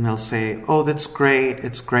 And they'll say, oh, that's great.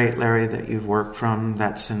 It's great, Larry, that you've worked from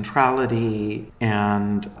that centrality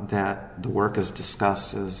and that the work is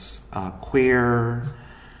discussed as queer.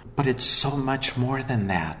 But it's so much more than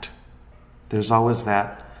that. There's always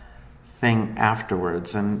that thing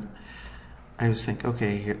afterwards. And I always think,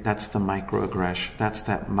 okay, that's the microaggression. That's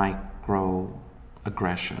that microaggression.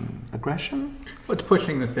 Aggression? Well, it's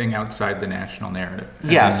pushing the thing outside the national narrative.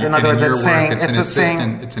 Yes, in other words, it's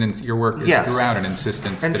saying... Your work is yes. throughout an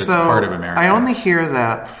insistence and that so it's part of America. I only hear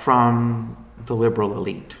that from the liberal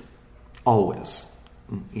elite, always,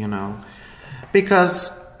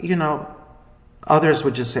 because, others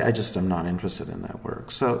would just say, I just am not interested in that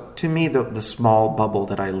work. So to me, the small bubble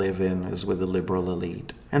that I live in is with the liberal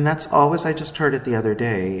elite. And that's always, I just heard it the other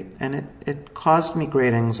day, and it caused me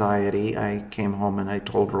great anxiety. I came home and I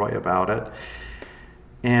told Roy about it,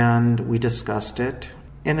 and we discussed it.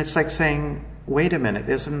 And it's like saying, wait a minute,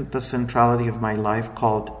 isn't the centrality of my life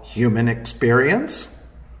called human experience?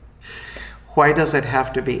 Why does it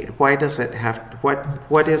have to be, what is it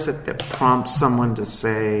that prompts someone to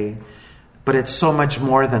say, but it's so much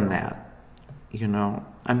more than that?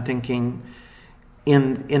 I'm thinking,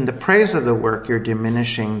 in the praise of the work, you're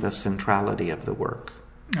diminishing the centrality of the work.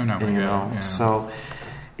 Oh, no, yeah. So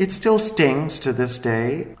it still stings to this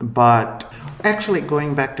day. But actually,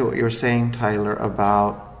 going back to what you were saying, Tyler,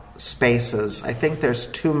 about spaces, I think there's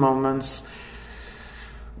two moments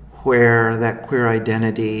where that queer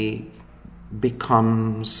identity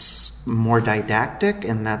becomes more didactic,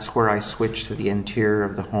 and that's where I switch to the interior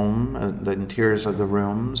of the home, the interiors of the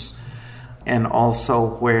rooms, and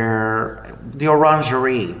also where the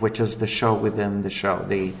orangerie, which is the show within the show,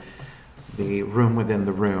 the room within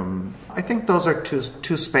the room. I think those are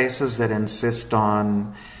two spaces that insist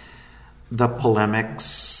on the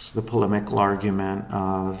polemical argument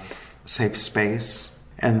of safe space,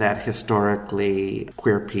 and that historically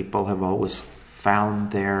queer people have always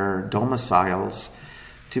found their domiciles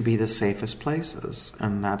to be the safest places.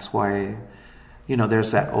 And that's why,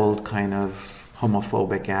 there's that old kind of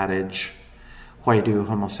homophobic adage, why do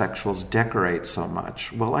homosexuals decorate so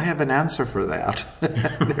much? Well, I have an answer for that.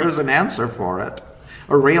 There's an answer for it,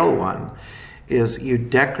 a real one. is you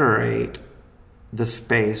decorate the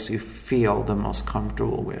space you feel the most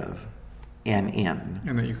comfortable with and in.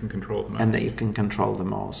 And that you can control the most. And that you can control the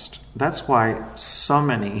most. That's why so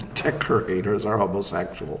many decorators are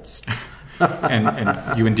homosexuals.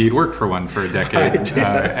 and you indeed worked for one for a decade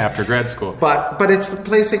after grad school. But it's the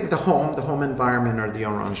placing, the home environment, or the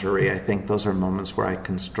orangerie. I think those are moments where I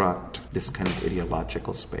construct this kind of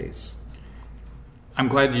ideological space. I'm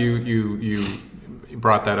glad you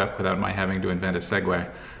brought that up without my having to invent a segue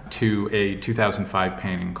to a 2005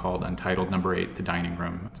 painting called Untitled Number 8, The Dining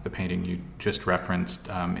Room. It's the painting you just referenced.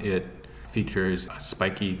 It features a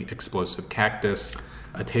spiky, explosive cactus,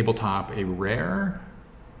 a tabletop, a rare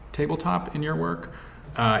tabletop in your work.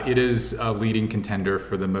 It is a leading contender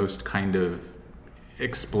for the most kind of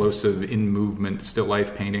explosive, in-movement, still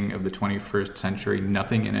life painting of the 21st century.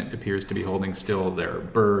 Nothing in it appears to be holding still. There are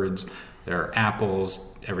birds, there are apples,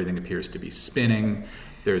 everything appears to be spinning.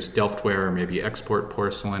 There's Delftware, or maybe export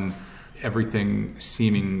porcelain, everything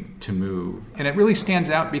seeming to move. And it really stands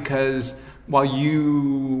out because while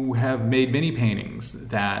you have made many paintings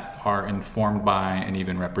that are informed by and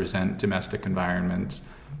even represent domestic environments,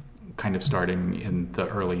 kind of starting in the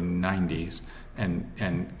early 90s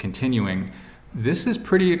and continuing, this is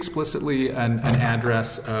pretty explicitly an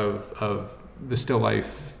address of the still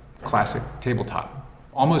life classic tabletop.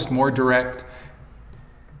 Almost more direct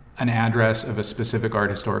an address of a specific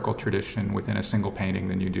art historical tradition within a single painting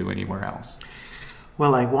than you do anywhere else.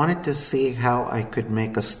 Well, I wanted to see how I could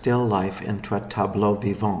make a still life into a tableau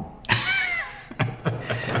vivant.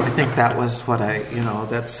 I think that was what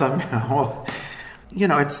that somehow,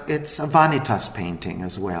 it's a vanitas painting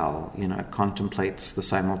as well. It contemplates the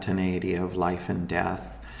simultaneity of life and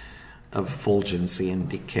death, of fulgency and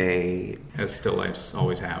decay. As still lifes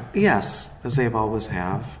always have. Yes, as they've always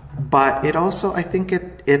have. But it also, I think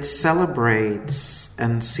it celebrates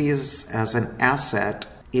and sees as an asset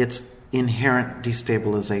its inherent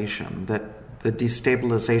destabilization. That the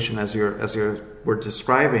destabilization, as we're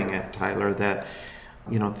describing it, Tyler, that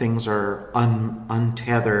things are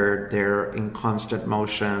untethered, they're in constant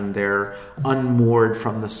motion, they're unmoored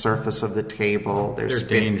from the surface of the table. They're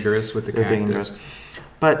dangerous with the cactus. Dangerous.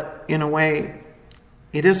 But in a way,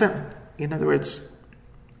 it isn't. In other words,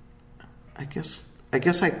 I guess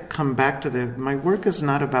I come back to my work is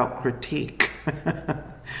not about critique.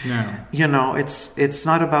 No. It's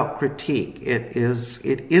not about critique. It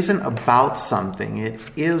isn't about something. It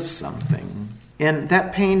is something. And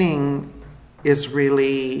that painting is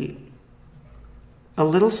really a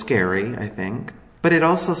little scary, I think, but it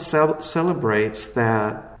also celebrates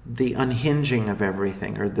that the unhinging of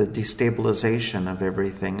everything, or the destabilization of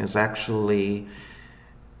everything, is actually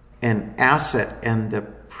an asset and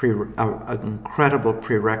an incredible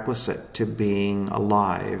prerequisite to being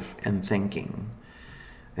alive and thinking,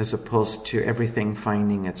 as opposed to everything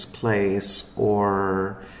finding its place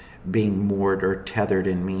or being moored or tethered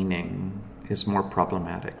in meaning is more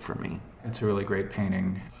problematic for me. It's a really great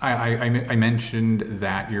painting. I mentioned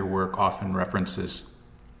that your work often references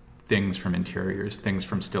things from interiors, things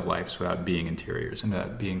from still lifes without being interiors and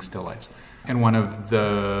without being still lifes. And one of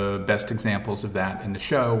the best examples of that in the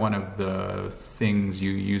show, one of the things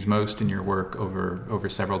you use most in your work over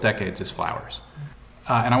several decades, is flowers.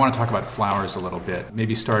 And I want to talk about flowers a little bit,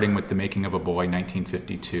 maybe starting with The Making of a Boy,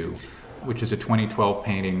 1952, which is a 2012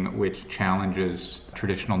 painting which challenges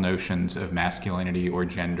traditional notions of masculinity or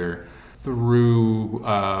gender through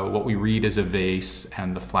what we read as a vase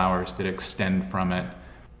and the flowers that extend from it.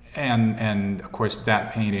 And of course,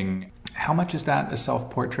 that painting, how much is that a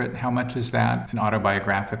self-portrait? How much is that an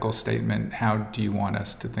autobiographical statement? How do you want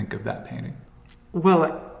us to think of that painting?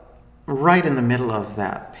 Well, right in the middle of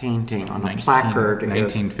that painting on a placard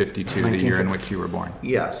 1952, the year in which you were born.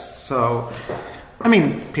 Yes. So,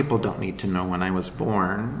 people don't need to know when I was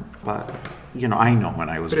born, but, I know when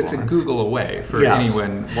I was born. But it's a Google away for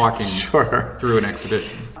anyone walking through an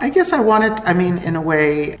exhibition. I guess I wanted, in a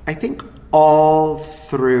way, I think all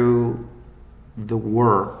through the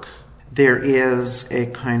work, there is a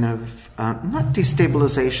kind of, not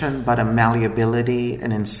destabilization, but a malleability,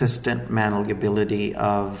 an insistent malleability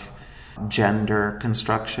of gender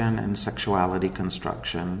construction and sexuality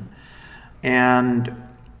construction. And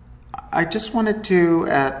I just wanted to,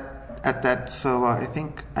 at that, so I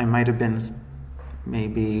think I might have been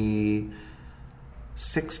maybe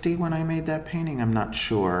 60 when I made that painting. I'm not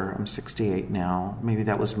sure. I'm 68 now. Maybe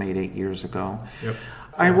that was made 8 years ago. Yep.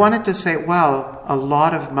 I wanted to say, wow, a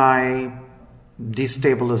lot of my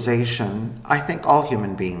destabilization, I think all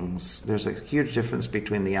human beings, there's a huge difference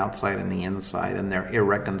between the outside and the inside, and they're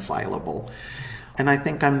irreconcilable. And I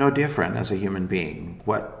think I'm no different as a human being.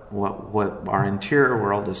 What our interior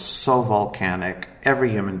world is so volcanic. Every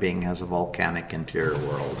human being has a volcanic interior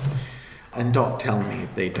world. And don't tell me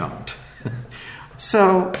they don't.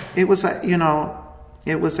 So it was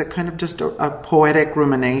a kind of just a poetic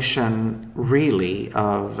rumination, really,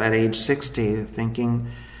 of at age 60,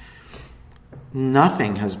 thinking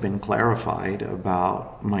nothing has been clarified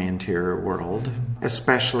about my interior world,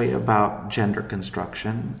 especially about gender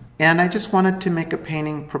construction. And I just wanted to make a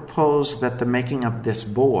painting propose that the making of this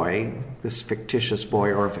boy, this fictitious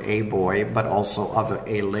boy, or of a boy, but also of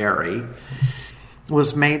a Larry,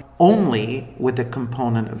 was made only with the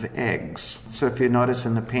component of eggs. So if you notice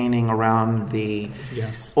in the painting around the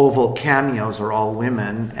oval cameos are all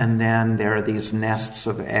women, and then there are these nests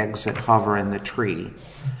of eggs that hover in the tree.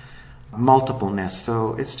 Multiple nests.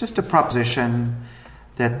 So it's just a proposition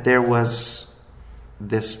that there was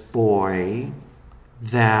this boy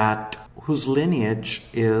whose lineage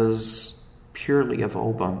is purely of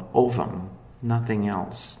ovum, nothing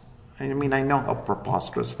else. I mean, I know how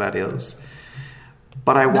preposterous that is.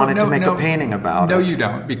 But I wanted to make a painting about it. No, you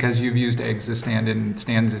don't, because you've used eggs as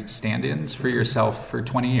stand-ins for yourself for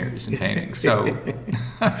 20 years in painting. So,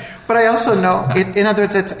 but I also know, in other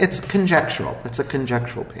words, it's conjectural. It's a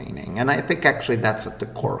conjectural painting, and I think actually that's at the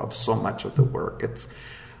core of so much of the work. It's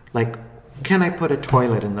like, can I put a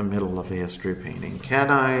toilet in the middle of a history painting? Can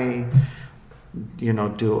I,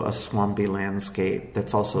 do a swampy landscape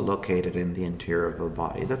that's also located in the interior of the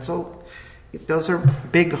body? That's all. Those are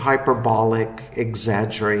big, hyperbolic,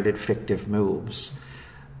 exaggerated, fictive moves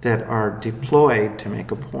that are deployed to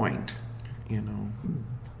make a point,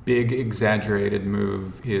 Big, exaggerated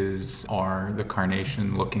move are the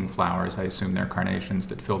carnation-looking flowers. I assume they're carnations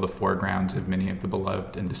that fill the foregrounds of many of the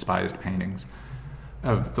beloved and despised paintings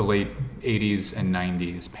of the late 80s and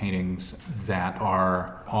 90s, paintings that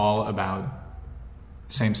are all about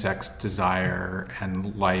same-sex desire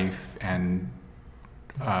and life and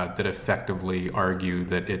that effectively argue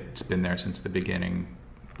that it's been there since the beginning,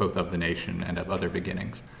 both of the nation and of other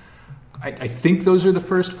beginnings. I think those are the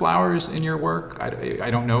first flowers in your work.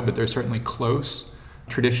 I don't know, but they're certainly close.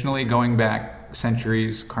 Traditionally, going back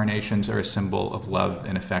centuries, carnations are a symbol of love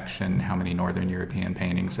and affection. How many Northern European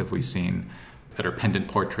paintings have we seen that are pendant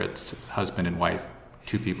portraits, husband and wife,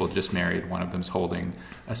 two people just married, one of them's holding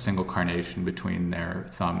a single carnation between their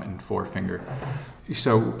thumb and forefinger.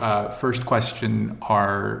 So first question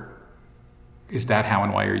is that how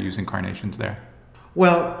and why you're using carnations there?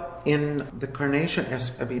 Well, in the carnation,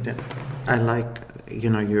 I like,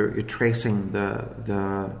 you're tracing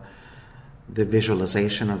the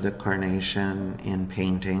visualization of the carnation in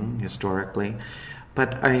painting historically.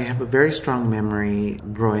 But I have a very strong memory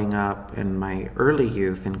growing up in my early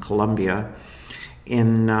youth in Colombia.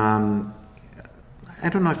 I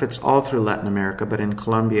don't know if it's all through Latin America, but in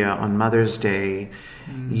Colombia on Mother's Day,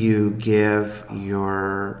 you give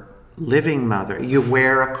your living mother, you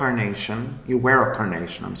wear a carnation,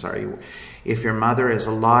 If your mother is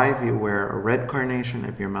alive, you wear a red carnation.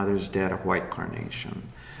 If your mother's dead, a white carnation.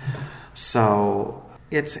 So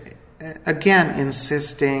it's, again,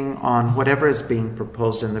 insisting on whatever is being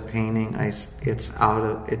proposed in the painting.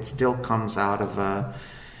 It still comes out of a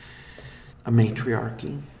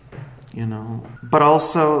matriarchy, But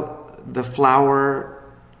also the flower,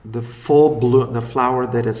 the flower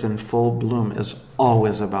that is in full bloom is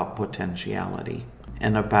always about potentiality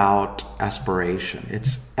and about aspiration.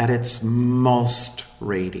 It's at its most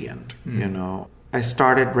radiant, I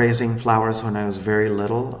started raising flowers when I was very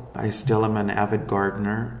little. I still am an avid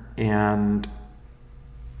gardener, and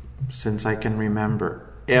since I can remember,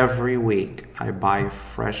 every week I buy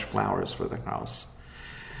fresh flowers for the house.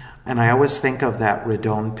 And I always think of that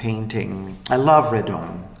Redon painting. I love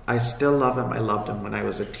Redon. I still love him. I loved him when I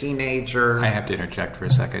was a teenager. I have to interject for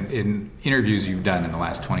a second. In interviews you've done in the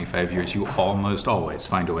last 25 years, you almost always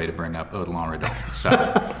find a way to bring up Odilon Redon. So.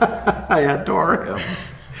 I adore him.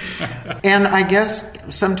 And I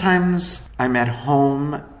guess sometimes I'm at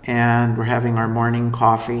home and we're having our morning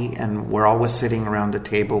coffee and we're always sitting around a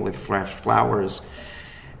table with fresh flowers.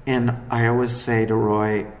 And I always say to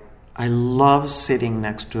Roy, I love sitting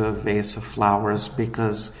next to a vase of flowers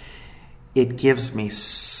because it gives me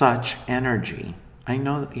such energy. I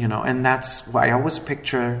know, and that's why I always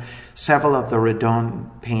picture several of the Redon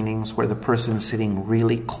paintings where the person's sitting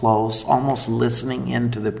really close, almost listening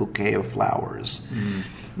into the bouquet of flowers.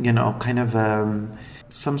 Kind of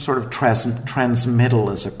some sort of transmittal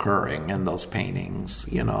is occurring in those paintings,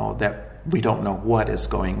 that we don't know what is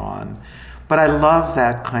going on. But I love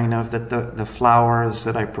that kind of, that the flowers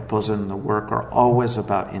that I propose in the work are always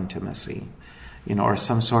about intimacy, or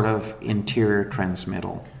some sort of interior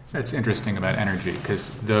transmittal. That's interesting about energy, because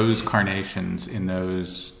those carnations in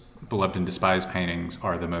those beloved and despised paintings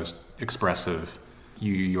are the most expressive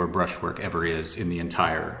your brushwork ever is in the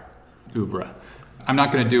entire oeuvre. I'm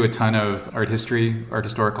not going to do a ton of art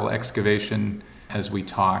historical excavation as we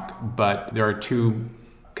talk, but there are two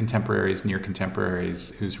contemporaries, near contemporaries,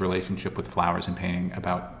 whose relationship with flowers and painting,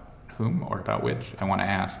 about whom or about which I want to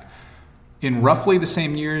ask. In roughly the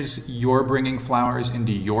same years you're bringing flowers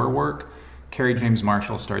into your work, Kerry James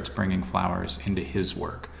Marshall starts bringing flowers into his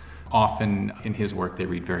work. Often in his work they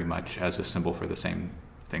read very much as a symbol for the same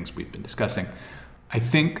things we've been discussing. I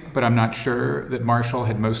think, but I'm not sure, that Marshall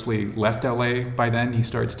had mostly left LA by then. He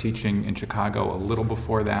starts teaching in Chicago a little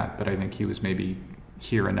before that, but I think he was maybe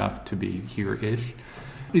here enough to be here-ish.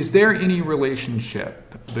 Is there any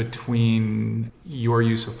relationship between your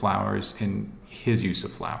use of flowers and his use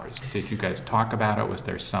of flowers? Did you guys talk about it? Was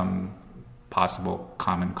there some possible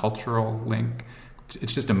common cultural link?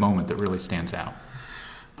 It's just a moment that really stands out.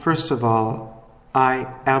 First of all,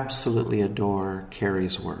 I absolutely adore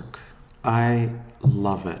Kerry's work. I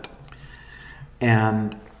love it.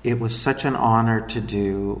 And it was such an honor to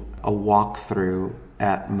do a walkthrough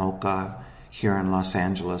at MoCA here in Los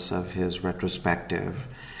Angeles of his retrospective.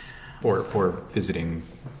 For visiting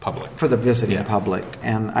public. For the visiting public.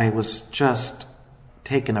 And I was just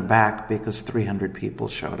taken aback because 300 people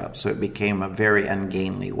showed up. So it became a very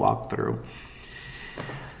ungainly walkthrough.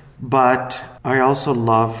 But I also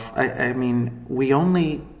love, I mean, we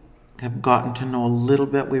only have gotten to know a little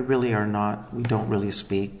bit. We don't really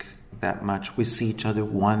speak that much. We see each other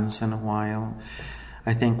once in a while.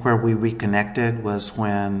 I think where we reconnected was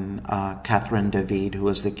when Catherine David, who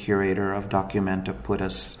was the curator of Documenta, put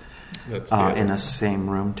us in a same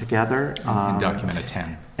room together. In Documenta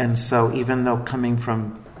 10. And so even though coming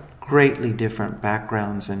from greatly different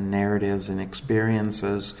backgrounds and narratives and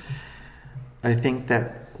experiences, I think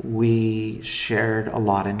that we shared a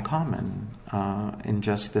lot in common in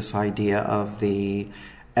just this idea of the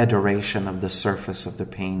adoration of the surface of the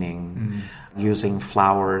painting, using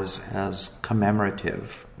flowers as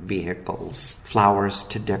commemorative vehicles, flowers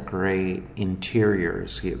to decorate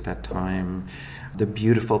interiors. At that time, the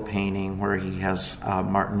beautiful painting where he has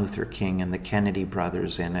Martin Luther King and the Kennedy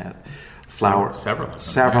brothers in it.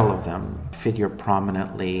 Several of them figure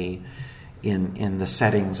prominently in the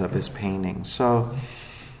settings of his painting. So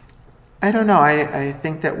I don't know. I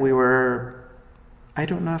think that I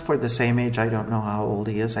don't know if we're the same age. I don't know how old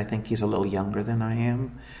he is. I think he's a little younger than I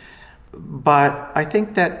am. But I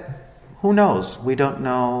think that, who knows? We don't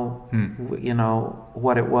know,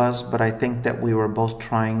 what it was. But I think that we were both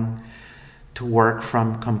trying to work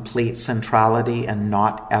from complete centrality and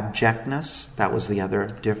not abjectness. That was the other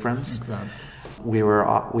difference. Exactly.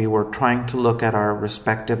 We were trying to look at our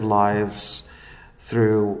respective lives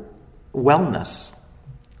through wellness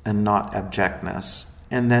and not abjectness.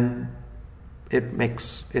 And then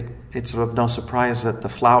it's of no surprise that the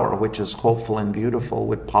flower, which is hopeful and beautiful,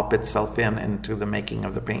 would pop itself into the making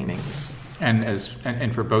of the paintings.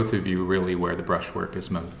 And for both of you, really where the brushwork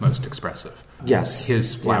is most expressive. Yes.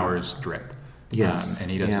 His flowers drip. Yes. And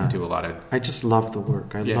he doesn't do a lot of... I just love the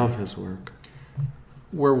work. I love his work.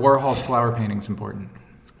 Were Warhol's flower paintings important?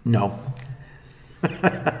 No.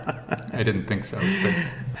 I didn't think so,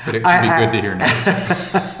 but it would be good to hear now.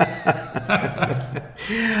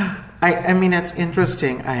 I mean, it's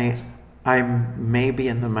interesting. I'm maybe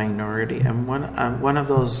in the minority. I'm one of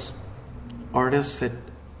those artists that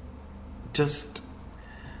just...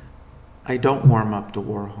 I don't warm up to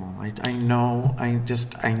Warhol. I know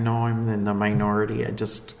I'm in the minority.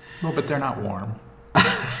 Well, but they're not warm.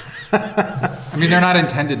 I mean, they're not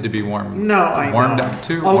intended to be warm. No, I warmed know. Up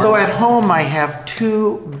too. Although at home I have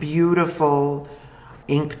two beautiful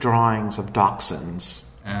ink drawings of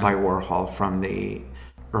dachshunds by Warhol from the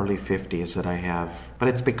early 50s that I have. But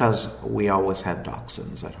it's because we always had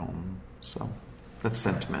dachshunds at home. So that's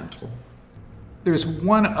sentimental. There's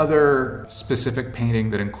one other specific painting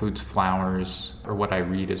that includes flowers, or what I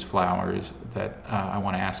read as flowers, that I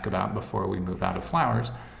want to ask about before we move out of flowers.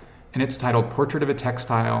 And it's titled Portrait of a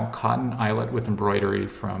Textile, Cotton Eyelet with Embroidery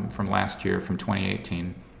from last year, from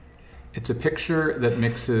 2018. It's a picture that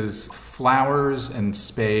mixes flowers and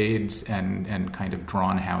spades and kind of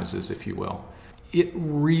drawn houses, if you will. It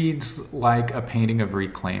reads like a painting of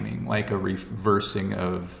reclaiming, like a reversing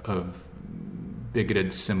of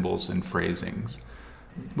bigoted symbols and phrasings,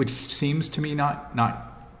 which seems to me not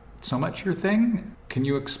so much your thing. Can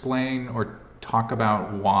you explain or talk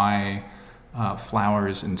about why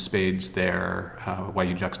flowers and spades there, why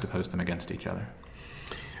you juxtapose them against each other?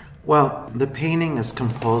 Well, the painting is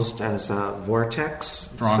composed as a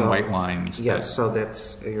vortex. Drawn white lines. Yes, so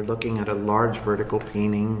you're looking at a large vertical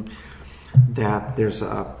painting that there's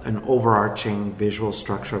an overarching visual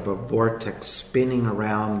structure of a vortex spinning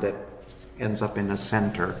around that ends up in a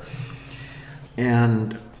center.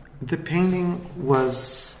 And the painting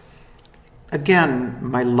was, again,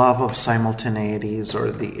 my love of simultaneities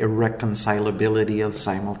or the irreconcilability of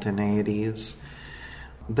simultaneities.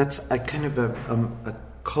 That's a kind of a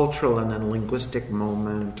cultural and a linguistic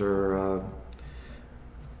moment or a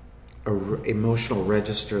emotional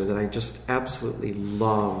register that I just absolutely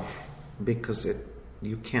love because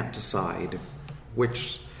you can't decide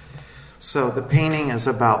which. So the painting is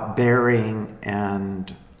about burying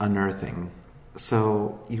and unearthing.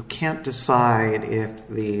 So you can't decide if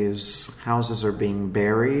these houses are being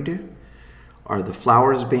buried. Are the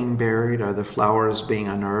flowers being buried? Are the flowers being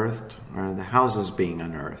unearthed? Are the houses being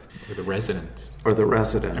unearthed? Or the residents. Or the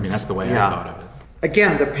residents. I mean, that's the way I thought of it.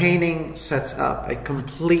 Again, the painting sets up a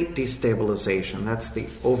complete destabilization. That's the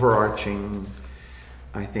overarching,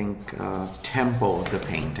 I think, tempo of the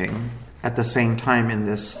painting. At the same time, in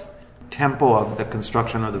this tempo of the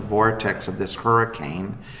construction of the vortex of this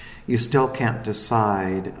hurricane, you still can't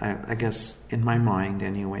decide, I guess, in my mind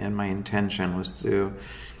anyway, and my intention was to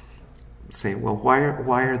say, well,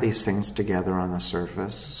 why are these things together on the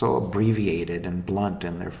surface, so abbreviated and blunt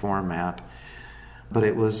in their format? But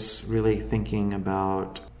it was really thinking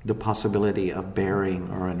about the possibility of burying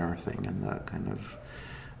or unearthing and the kind of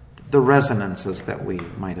the resonances that we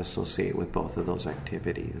might associate with both of those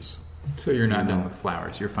activities. So you're not done with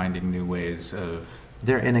flowers. You're finding new ways of...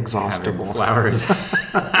 They're inexhaustible. Flowers.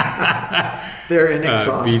 They're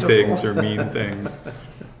inexhaustible. Be things or mean things.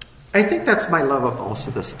 I think that's my love of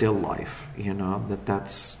also the still life, I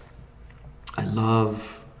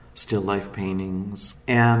love still life paintings.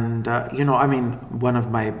 And, one of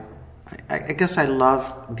my, I guess I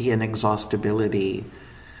love the inexhaustibility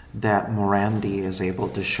that Morandi is able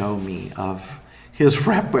to show me of his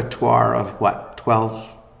repertoire of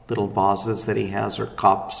 12 little vases that he has or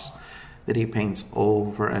cups that he paints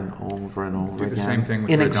over and over and over again. The same thing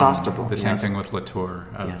with inexhaustible. The same thing with Latour.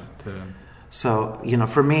 So,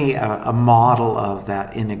 for me, a model of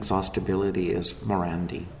that inexhaustibility is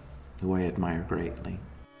Morandi, who I admire greatly.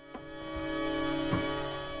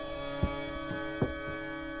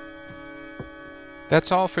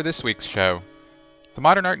 That's all for this week's show. The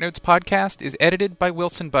Modern Art Notes podcast is edited by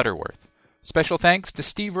Wilson Butterworth. Special thanks to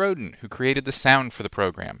Steve Roden, who created the sound for the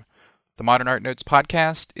program. The Modern Art Notes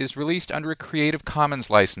podcast is released under a Creative Commons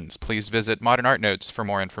license. Please visit Modern Art Notes for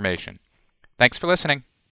more information. Thanks for listening.